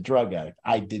unique as a drug addict.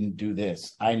 I didn't do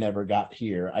this. I never got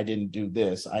here. I didn't do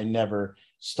this. I never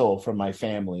stole from my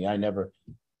family.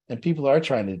 And people are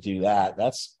trying to do that.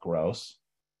 That's gross.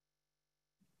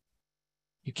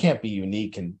 You can't be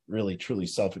unique and really truly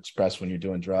self-express when you're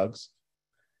doing drugs.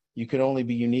 You can only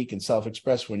be unique and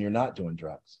self-express when you're not doing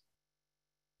drugs.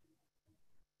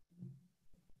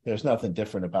 There's nothing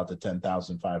different about the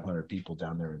 10,500 people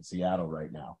down there in Seattle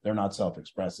right now. They're not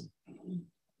self-expressing.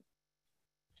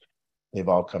 They've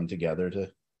all come together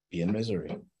to be in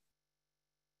misery.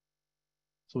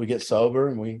 So we get sober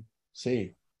and we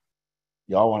see,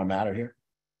 y'all want to matter here?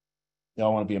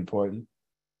 Y'all want to be important?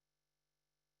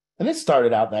 And it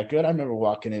started out that good. I remember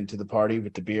walking into the party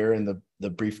with the beer and the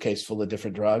briefcase full of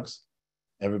different drugs.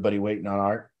 Everybody waiting on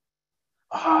Art.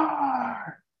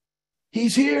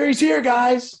 He's here,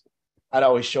 guys. I'd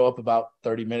always show up about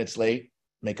 30 minutes late,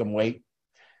 make them wait,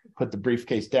 put the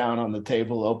briefcase down on the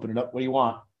table, open it up. What do you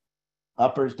want?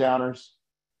 Uppers, downers?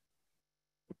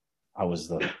 I was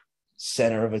the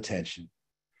center of attention.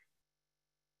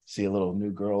 See a little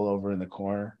new girl over in the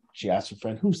corner. She asked her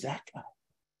friend, who's that guy?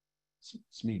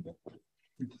 It's me.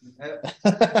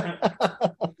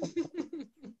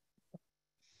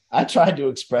 I tried to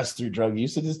express through drug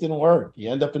use. It just didn't work.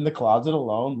 You end up in the closet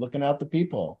alone looking out the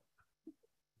people.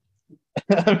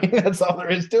 I mean, that's all there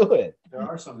is to it. There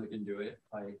are some that can do it,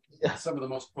 like some of the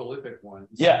most prolific ones.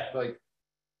 Yeah. Like,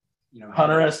 you know,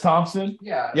 Hunter S. Thompson?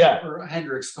 Yeah. Or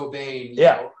Hendrix, Cobain, you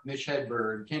know, Mitch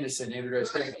Hedberg, Kinnison, Andrew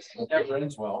S. It never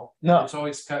ends well. No. It's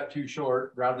always cut too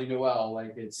short. Bradley Noel,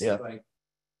 like it's like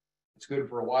it's good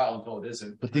for a while until it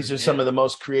isn't. But these are some of the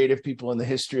most creative people in the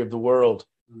history of the world.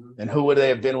 Mm-hmm. And who would they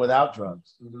have been without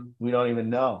drugs? Mm-hmm. We don't even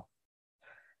know.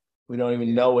 We don't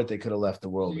even know what they could have left the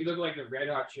world. So you look like the Red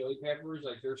Hot Chili Peppers,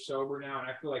 like they're sober now, and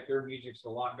I feel like their music's a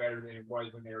lot better than it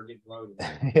was when they were getting loaded.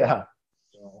 Yeah.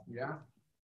 So, yeah.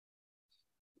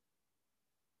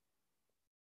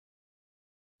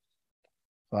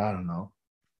 Well, I don't know.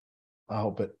 I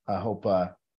hope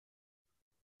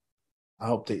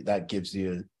that gives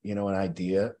you, you know, an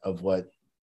idea of what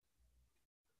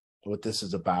this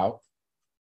is about.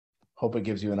 Hope it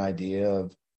gives you an idea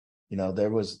of, you know,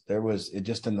 there was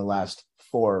just in the last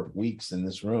 4 weeks in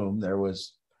this room, there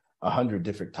was 100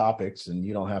 different topics, and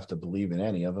you don't have to believe in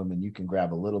any of them, and you can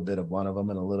grab a little bit of one of them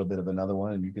and a little bit of another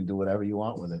one, and you can do whatever you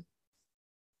want with it.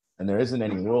 And there isn't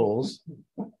any rules.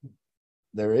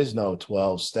 There is no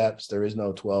 12 steps. There is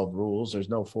no 12 rules. There's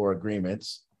no 4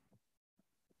 agreements.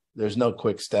 There's no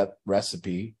quick step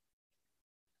recipe.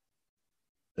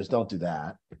 There's don't do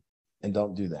that and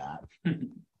don't do that.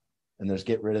 And there's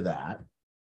get rid of that.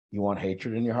 You want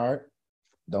hatred in your heart?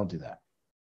 Don't do that.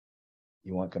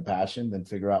 You want compassion? Then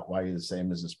figure out why you're the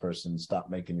same as this person. Stop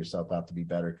making yourself out to be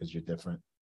better because you're different.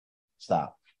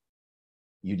 Stop.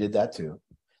 You did that too.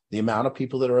 The amount of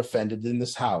people that are offended in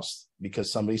this house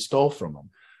because somebody stole from them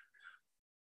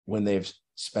when they've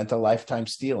spent a lifetime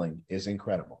stealing is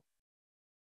incredible.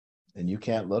 And you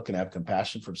can't look and have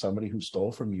compassion from somebody who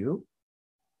stole from you?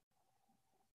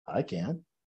 I can.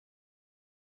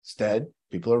 Instead,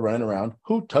 people are running around,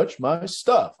 who touched my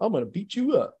stuff? I'm going to beat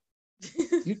you up.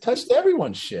 You touched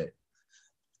everyone's shit.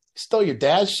 You stole your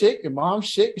dad's shit, your mom's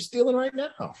shit. You're stealing right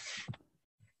now.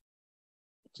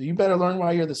 So you better learn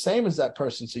why you're the same as that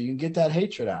person so you can get that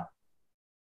hatred out.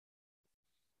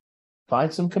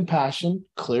 Find some compassion,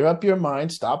 clear up your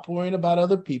mind, stop worrying about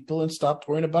other people, and stop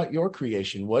worrying about your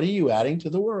creation. What are you adding to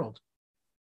the world?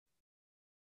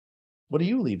 What are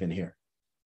you leaving here?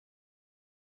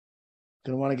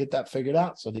 Going to want to get that figured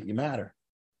out so that you matter.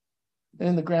 And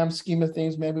in the grand scheme of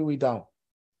things, maybe we don't.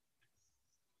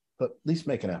 But at least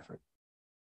make an effort.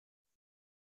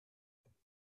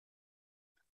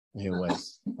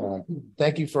 Anyways,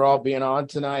 thank you for all being on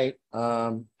tonight.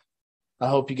 I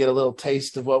hope you get a little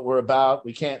taste of what we're about.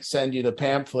 We can't send you the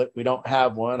pamphlet. We don't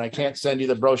have one. I can't send you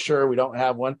the brochure. We don't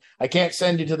have one. I can't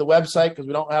send you to the website because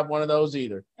we don't have one of those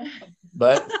either.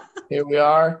 But here we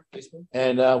are.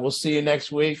 And we'll see you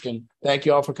next week. And thank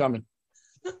you all for coming.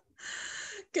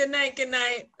 Good night. Good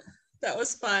night. That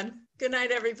was fun. Good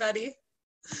night, everybody.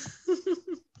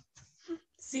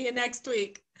 See you next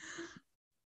week.